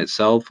judgment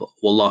itself,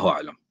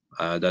 wallahu alam.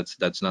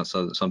 That's not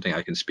something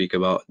I can speak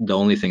about. The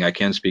only thing I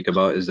can speak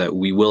about is that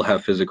we will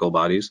have physical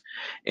bodies,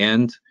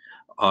 and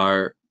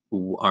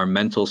our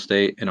mental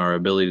state and our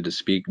ability to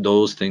speak,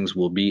 those things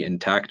will be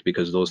intact,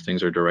 because those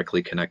things are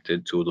directly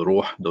connected to the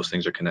ruh. Those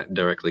things are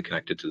directly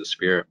connected to the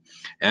spirit.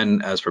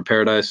 And as for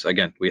paradise,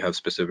 again, we have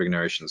specific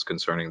narrations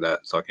concerning that,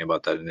 talking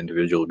about that an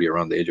individual will be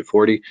around the age of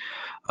 40,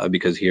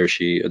 because he or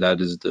she,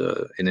 that is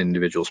an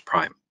individual's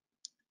prime.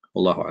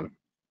 Allahu alam.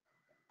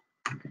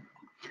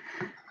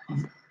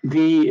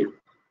 The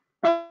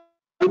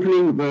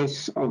opening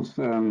verse of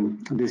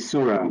this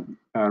surah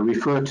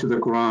referred to the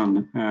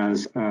Quran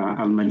as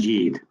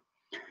Al-Majid.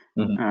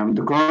 Mm-hmm.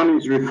 The Quran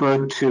is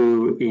referred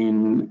to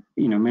in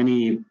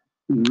many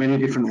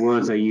different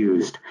words are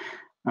used.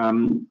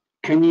 Can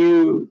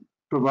you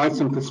provide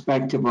some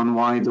perspective on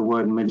why the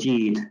word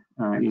Majid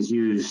is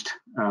used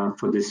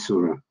for this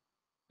surah?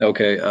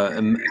 Okay,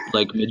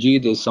 like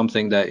Majid is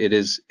something that it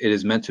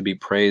is meant to be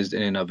praised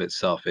in and of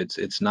itself.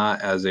 It's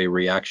not as a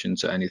reaction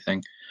to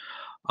anything.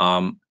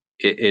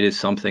 It is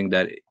something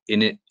that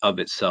in it of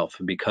itself,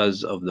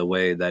 because of the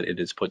way that it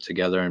is put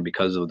together, and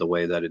because of the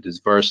way that it is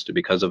versed,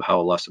 because of how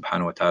Allah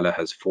subhanahu wa ta'ala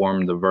has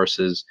formed the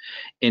verses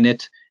in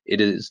it,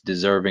 it is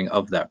deserving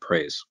of that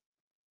praise.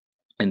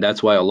 And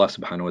that's why Allah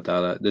subhanahu wa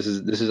ta'ala, this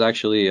is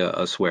actually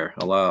a swear.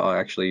 Allah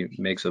actually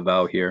makes a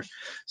vow here,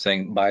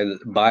 saying by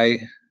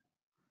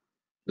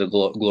the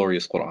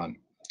glorious Quran.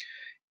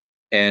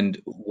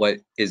 And what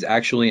is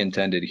actually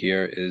intended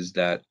here is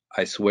that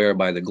I swear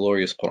by the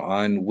glorious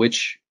Quran,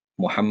 which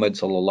Muhammad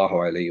sallallahu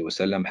alaihi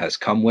wasallam has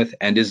come with,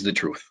 and is the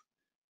truth.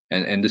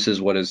 And this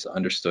is what is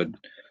understood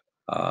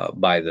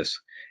by this.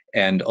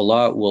 And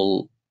Allah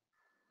will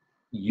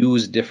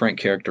use different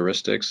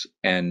characteristics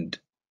and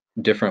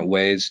different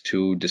ways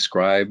to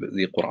describe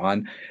the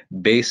Quran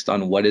based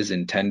on what is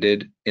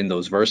intended in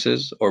those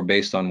verses, or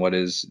based on what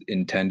is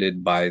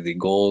intended by the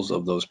goals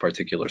of those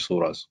particular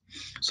surahs.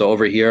 So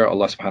over here,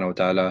 Allah subhanahu wa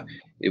ta'ala,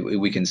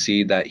 we can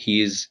see that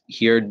he's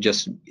here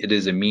it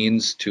is a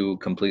means to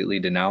completely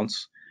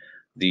denounce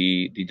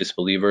the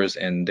disbelievers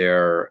and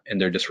their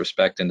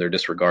disrespect and their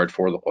disregard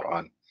for the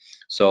Quran.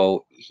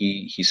 So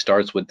he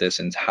starts with this,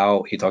 and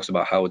how he talks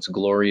about how it's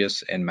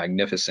glorious and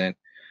magnificent,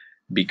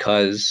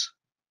 because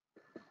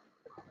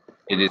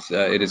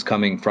it is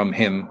coming from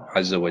him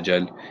Azza wa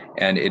Jal,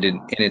 and it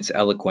in its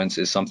eloquence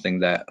is something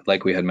that,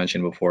 like we had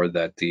mentioned before,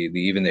 that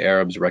even the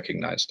Arabs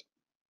recognized.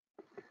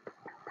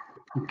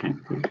 Okay,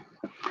 good.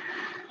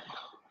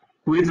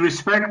 With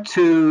respect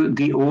to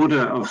the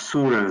order of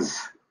surahs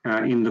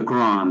in the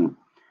Quran,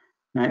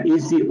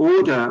 Is the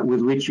order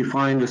with which you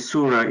find a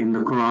surah in the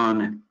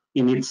Quran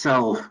in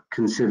itself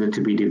considered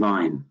to be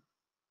divine?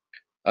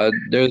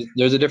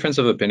 There's a difference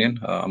of opinion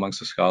amongst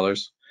the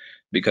scholars,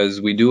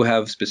 because we do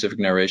have specific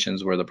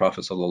narrations where the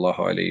Prophet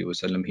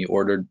ﷺ, he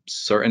ordered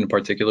certain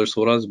particular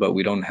surahs, but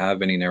we don't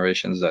have any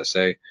narrations that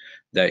say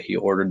that he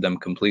ordered them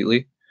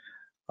completely.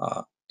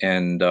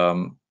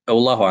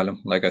 Allahu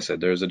alam, like I said,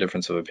 there's a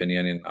difference of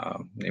opinion in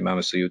Imam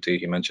Suyuti.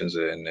 He mentions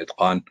it in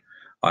Itqan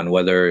on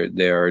whether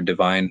they're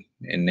divine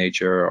in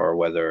nature or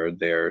whether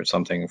they're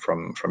something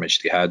from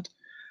ijtihad.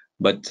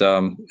 But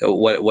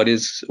what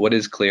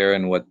is clear,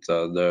 and what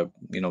the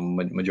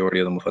majority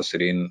of the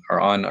mufassirin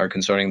are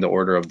concerning the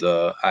order of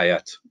the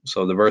ayat.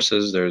 So the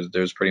verses,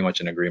 there's pretty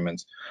much an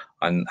agreement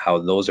on how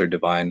those are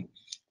divine.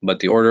 But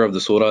the order of the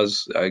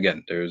surahs,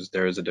 again, there is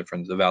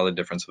a valid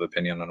difference of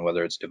opinion on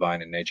whether it's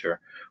divine in nature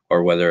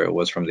or whether it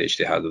was from the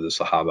ijtihad of the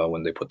Sahaba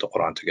when they put the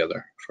Quran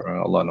together. For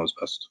Allah knows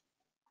best.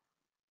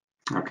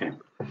 Okay.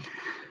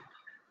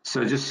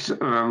 So just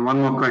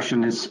one more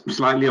question. Is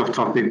slightly off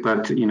topic,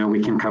 but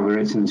we can cover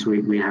it since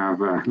we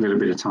have a little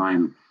bit of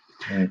time.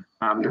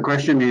 The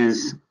question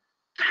is,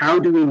 how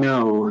do we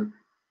know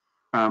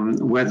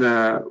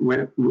whether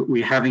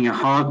we're having a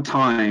hard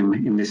time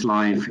in this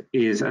life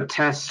is a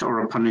test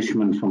or a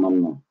punishment from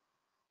Allah?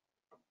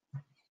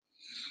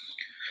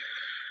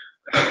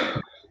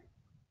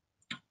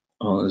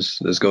 Well,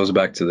 this goes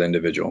back to the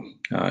individual.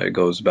 It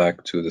goes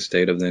back to the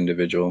state of the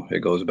individual. It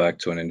goes back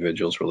to an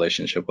individual's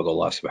relationship with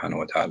Allah subhanahu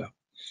wa ta'ala.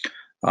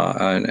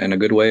 And a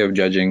good way of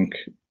judging,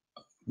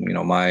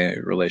 my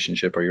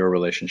relationship or your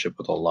relationship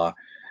with Allah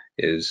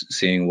is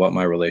seeing what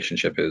my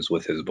relationship is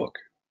with His book.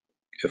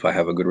 If I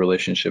have a good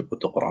relationship with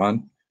the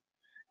Quran,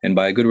 and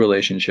by a good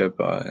relationship,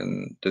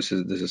 and this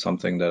is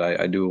something that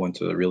I do want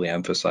to really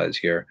emphasize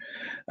here,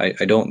 I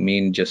don't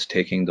mean just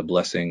taking the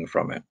blessing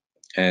from it.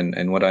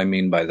 And what I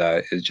mean by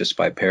that is just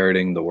by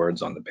parroting the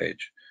words on the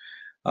page.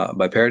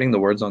 By parroting the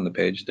words on the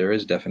page, there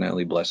is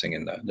definitely blessing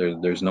in that.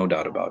 There's no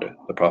doubt about it.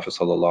 The Prophet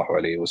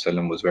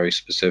ﷺ was very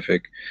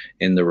specific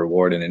in the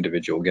reward an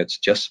individual gets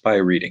just by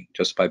reading,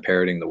 just by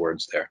parroting the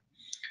words there.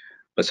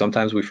 But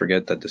sometimes we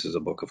forget that this is a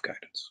book of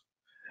guidance.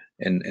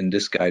 And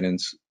this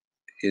guidance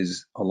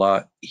is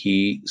Allah.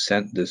 He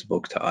sent this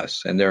book to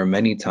us. And there are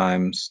many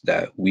times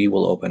that we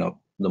will open up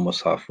the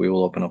Mus'haf, we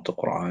will open up the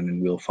Quran, and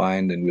we'll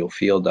find and we'll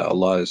feel that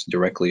Allah is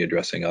directly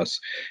addressing us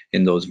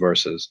in those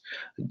verses,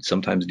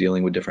 sometimes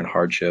dealing with different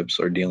hardships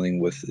or dealing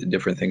with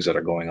different things that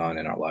are going on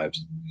in our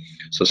lives.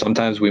 So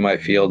sometimes we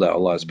might feel that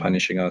Allah is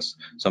punishing us.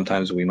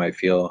 Sometimes we might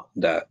feel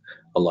that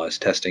Allah is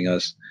testing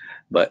us.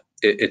 But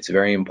it's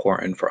very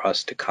important for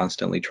us to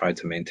constantly try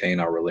to maintain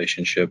our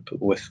relationship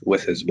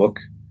with His book,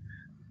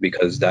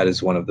 because that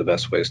is one of the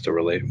best ways to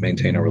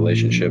maintain a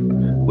relationship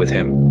with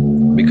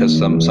Him. Because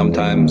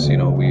sometimes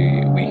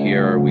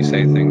we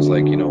say things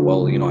like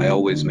I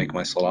always make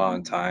my salah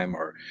on time,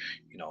 or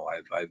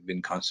I've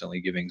been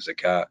constantly giving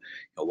zakat.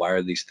 Why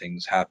are these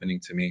things happening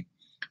to me?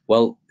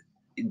 Well,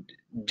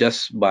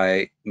 just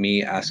by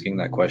me asking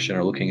that question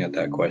or looking at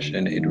that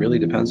question, it really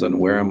depends on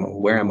where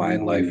am I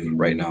in life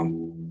right now.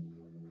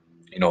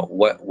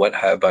 What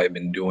have I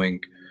been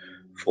doing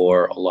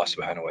for Allah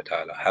subhanahu wa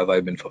ta'ala? Have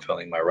I been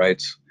fulfilling my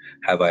rights?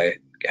 Have I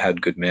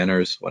had good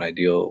manners when I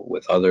deal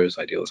with others?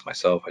 I deal with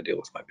myself, I deal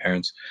with my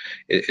parents.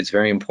 It's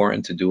very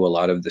important to do a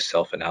lot of this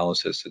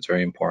self-analysis. It's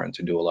very important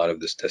to do a lot of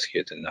this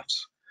tazkiyat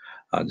an-nafs.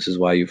 This is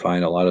why you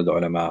find a lot of the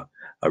ulama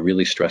are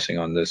really stressing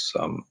on this.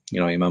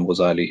 Imam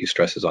Ghazali, he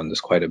stresses on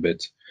this quite a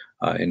bit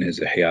in his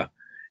Ihya.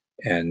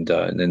 And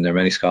then there are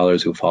many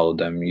scholars who followed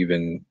them,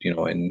 even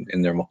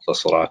in their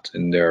mukhtasarat,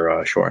 in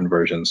their shortened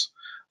versions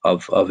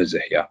of his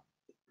Ihya.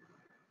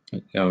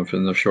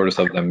 From the shortest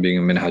of them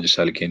being Minhaj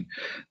al-Salikin.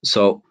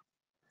 So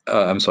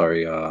I'm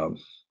sorry, man,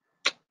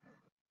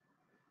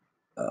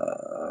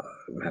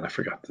 I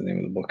forgot the name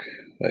of the book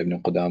by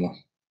Ibn Qudama.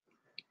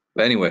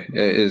 But anyway,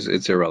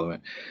 it's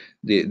irrelevant.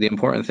 The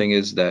important thing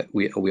is that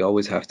we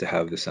always have to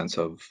have the sense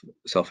of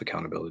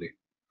self-accountability,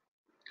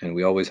 and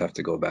we always have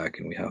to go back,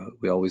 and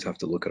we always have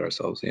to look at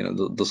ourselves.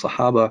 The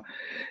Sahaba,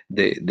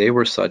 they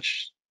were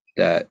such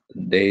that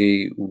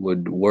they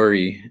would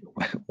worry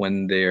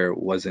when there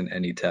wasn't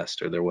any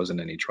test or there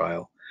wasn't any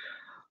trial.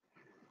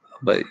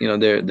 But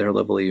their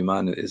level of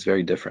iman is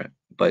very different.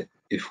 But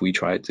if we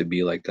try to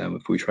be like them,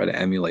 if we try to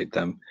emulate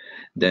them,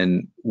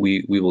 then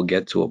we will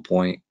get to a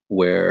point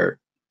where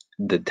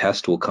the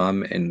test will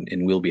come, and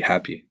we'll be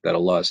happy that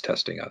Allah is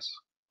testing us.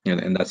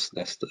 And that's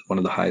one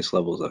of the highest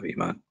levels of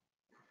iman.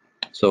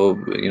 So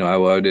I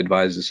would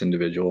advise this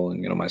individual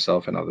and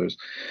myself and others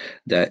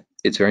that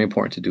it's very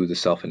important to do the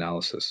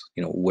self-analysis.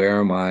 Where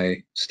am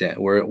I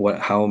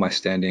how am I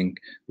standing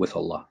with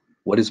Allah?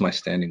 What is my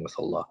standing with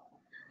Allah?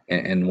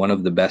 And one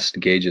of the best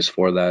gauges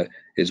for that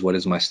is what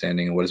is my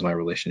standing and what is my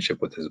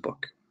relationship with His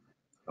book.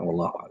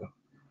 Wallahu a'lam.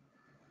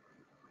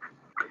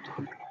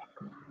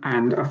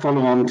 And a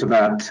follow-on to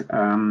that,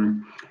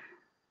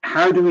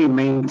 how do we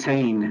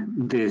maintain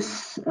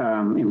this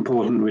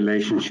important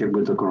relationship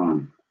with the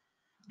Quran?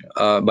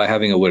 By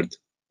having a wird.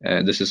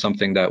 And this is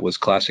something that was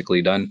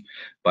classically done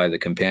by the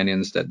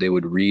companions, that they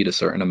would read a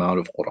certain amount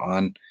of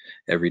Quran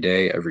every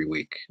day, every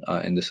week.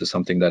 And this is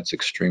something that's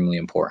extremely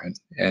important.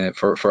 And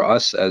for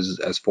us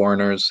as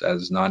foreigners,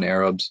 as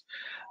non-Arabs,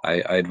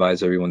 I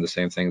advise everyone the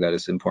same thing, that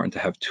it's important to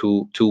have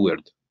two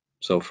wird.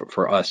 So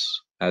for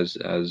us as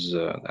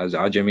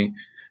Ajami,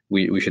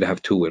 we should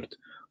have two wird.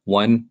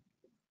 One,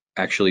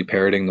 actually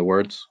parroting the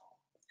words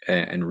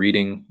and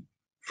reading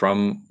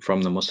from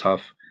the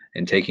Mus'haf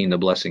and taking the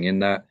blessing in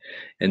that.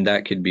 And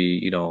that could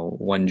be,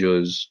 one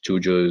juz, two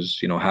juz,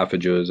 half a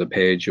juz, a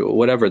page,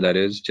 whatever that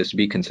is. Just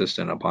be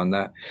consistent upon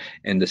that.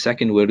 And the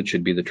second word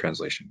should be the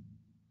translation.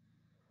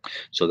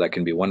 So that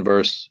can be one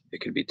verse, it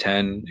could be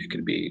 10, it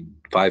could be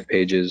 5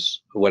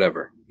 pages,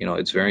 whatever.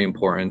 It's very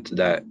important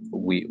that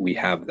we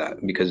have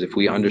that, because if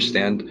we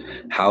understand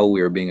how we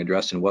are being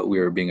addressed and what we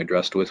are being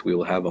addressed with, we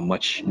will have a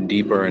much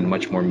deeper and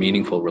much more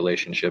meaningful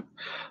relationship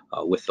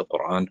with the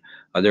Quran.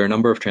 There are a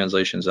number of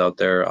translations out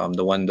there.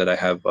 The one that I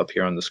have up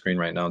here on the screen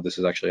right now, this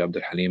is actually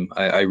Abdul Halim.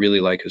 I really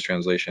like his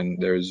translation.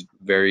 There's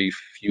very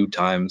few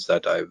times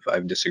that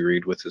I've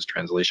disagreed with his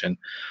translation.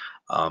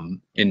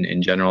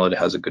 In general, it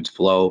has a good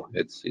flow.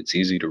 It's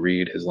easy to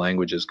read. His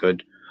language is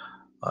good.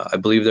 I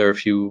believe there are a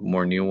few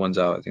more new ones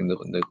out. I think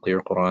the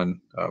Clear Quran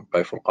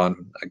by Furqan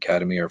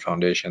Academy or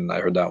Foundation, I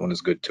heard that one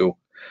is good too.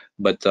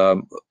 But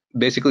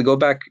basically, go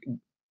back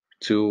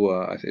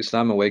to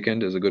Islam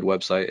Awakened is a good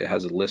website. It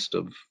has a list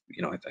of,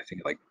 I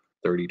think like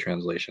 30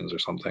 translations or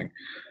something.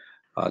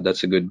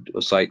 That's a good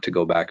site to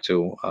go back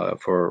to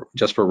for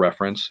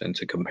reference and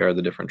to compare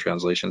the different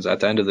translations. At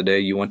the end of the day,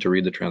 you want to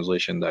read the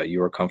translation that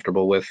you are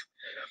comfortable with,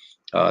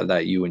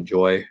 that you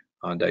enjoy,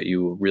 that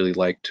you really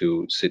like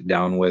to sit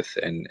down with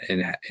and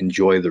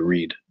enjoy the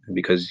read.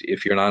 Because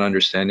if you're not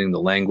understanding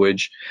the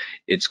language,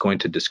 it's going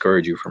to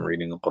discourage you from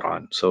reading the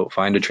Quran. So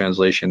find a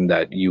translation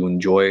that you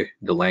enjoy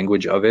the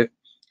language of it,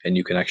 and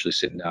you can actually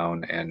sit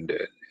down and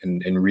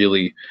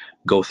really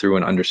go through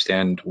and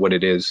understand what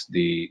it is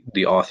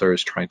the author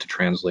is trying to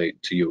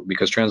translate to you.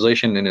 Because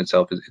translation in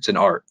itself it's an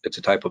art, it's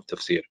a type of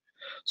tafsir.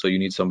 So you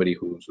need somebody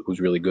who's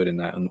really good in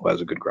that and who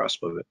has a good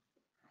grasp of it.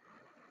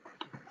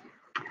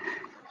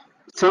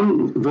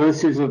 Some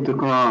verses of the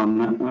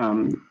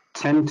Quran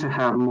tend to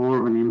have more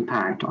of an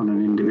impact on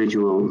an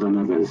individual than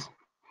others.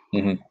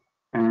 Mm-hmm.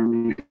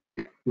 And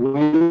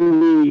when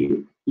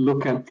we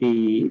look at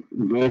the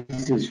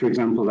verses, for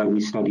example, that we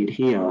studied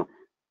here,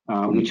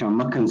 which are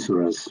Makkan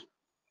surahs,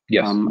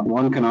 yes.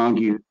 One can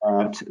argue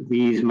that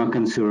these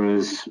Makkan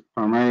surahs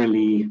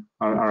primarily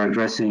are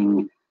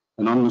addressing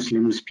the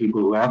non-Muslims,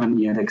 people who haven't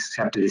yet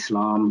accepted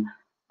Islam.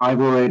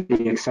 I've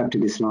already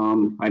accepted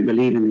Islam. I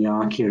believe in the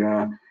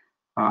Aakhirah.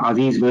 Are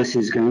these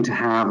verses going to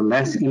have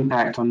less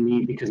impact on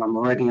me because I'm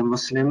already a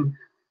Muslim?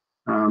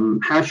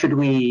 How should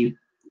we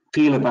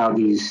feel about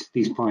these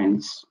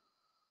points?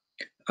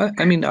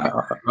 I mean,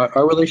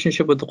 our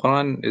relationship with the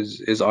Quran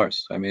is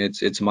ours. I mean,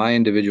 it's my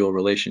individual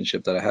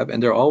relationship that I have,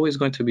 and there are always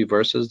going to be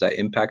verses that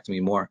impact me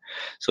more.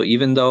 So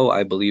even though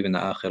I believe in the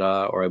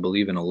Akhirah or I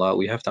believe in Allah,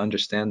 we have to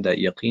understand that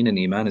yaqeen and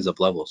iman is of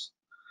levels.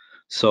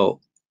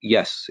 So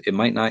yes, it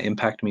might not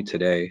impact me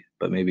today,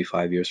 but maybe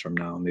 5 years from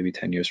now, maybe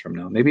 10 years from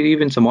now, maybe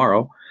even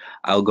tomorrow,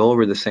 I'll go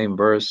over the same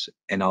verse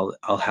and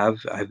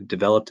I've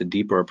developed a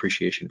deeper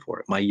appreciation for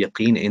it. My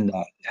yaqeen in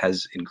that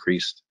has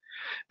increased.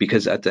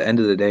 Because at the end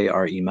of the day,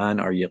 our iman,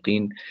 our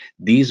yaqeen,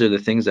 these are the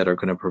things that are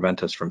going to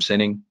prevent us from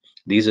sinning.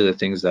 These are the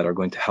things that are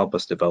going to help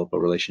us develop a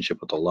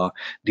relationship with Allah.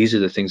 These are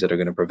the things that are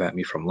going to prevent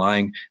me from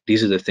lying.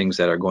 These are the things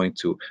that are going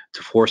to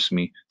force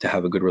me to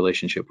have a good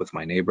relationship with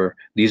my neighbor.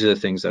 These are the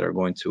things that are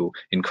going to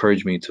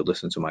encourage me to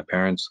listen to my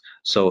parents.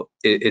 So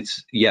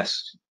it's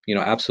yes,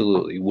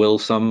 absolutely. Will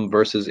some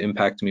verses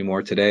impact me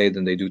more today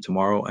than they do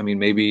tomorrow? I mean,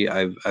 maybe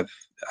I've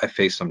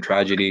faced some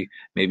tragedy.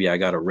 Maybe I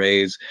got a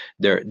raise.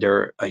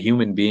 A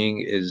human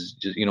being is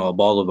just, a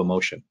ball of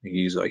emotion.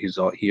 He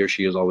or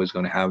she is always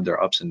going to have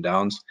their ups and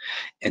downs,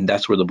 and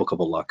that's where the Book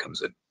of Allah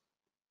comes in,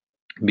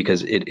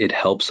 because it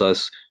helps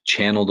us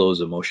channel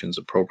those emotions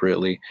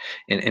appropriately.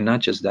 And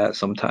not just that,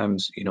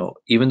 sometimes,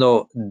 even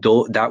though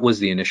that was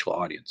the initial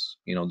audience,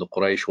 the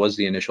Quraysh was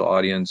the initial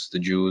audience, the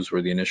Jews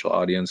were the initial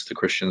audience, the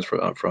Christians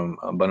from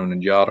Banu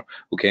Najjar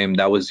who came,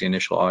 that was the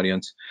initial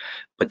audience,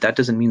 but that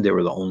doesn't mean they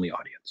were the only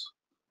audience.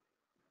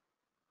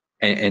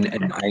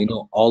 And I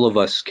know all of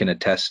us can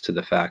attest to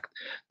the fact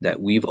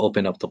that we've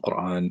opened up the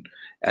Quran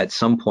at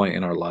some point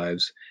in our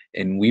lives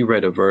and we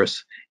read a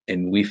verse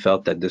and we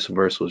felt that this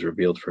verse was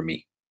revealed for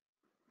me.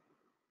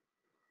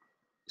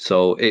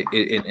 So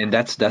and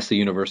that's the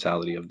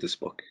universality of this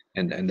book,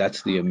 and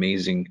that's the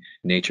amazing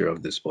nature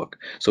of this book.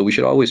 So we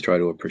should always try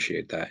to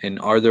appreciate that. And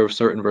are there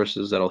certain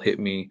verses that'll hit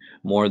me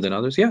more than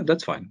others? Yeah,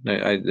 that's fine.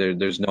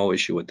 There's no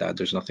issue with that.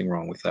 There's nothing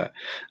wrong with that.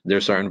 There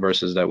are certain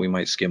verses that we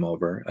might skim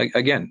over.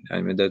 Again,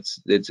 I mean,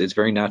 it's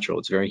very natural.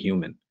 It's very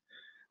human.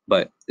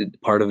 But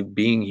part of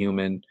being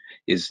human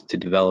is to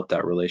develop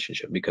that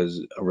relationship,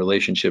 because a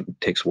relationship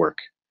takes work.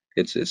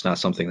 It's not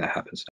something that happens.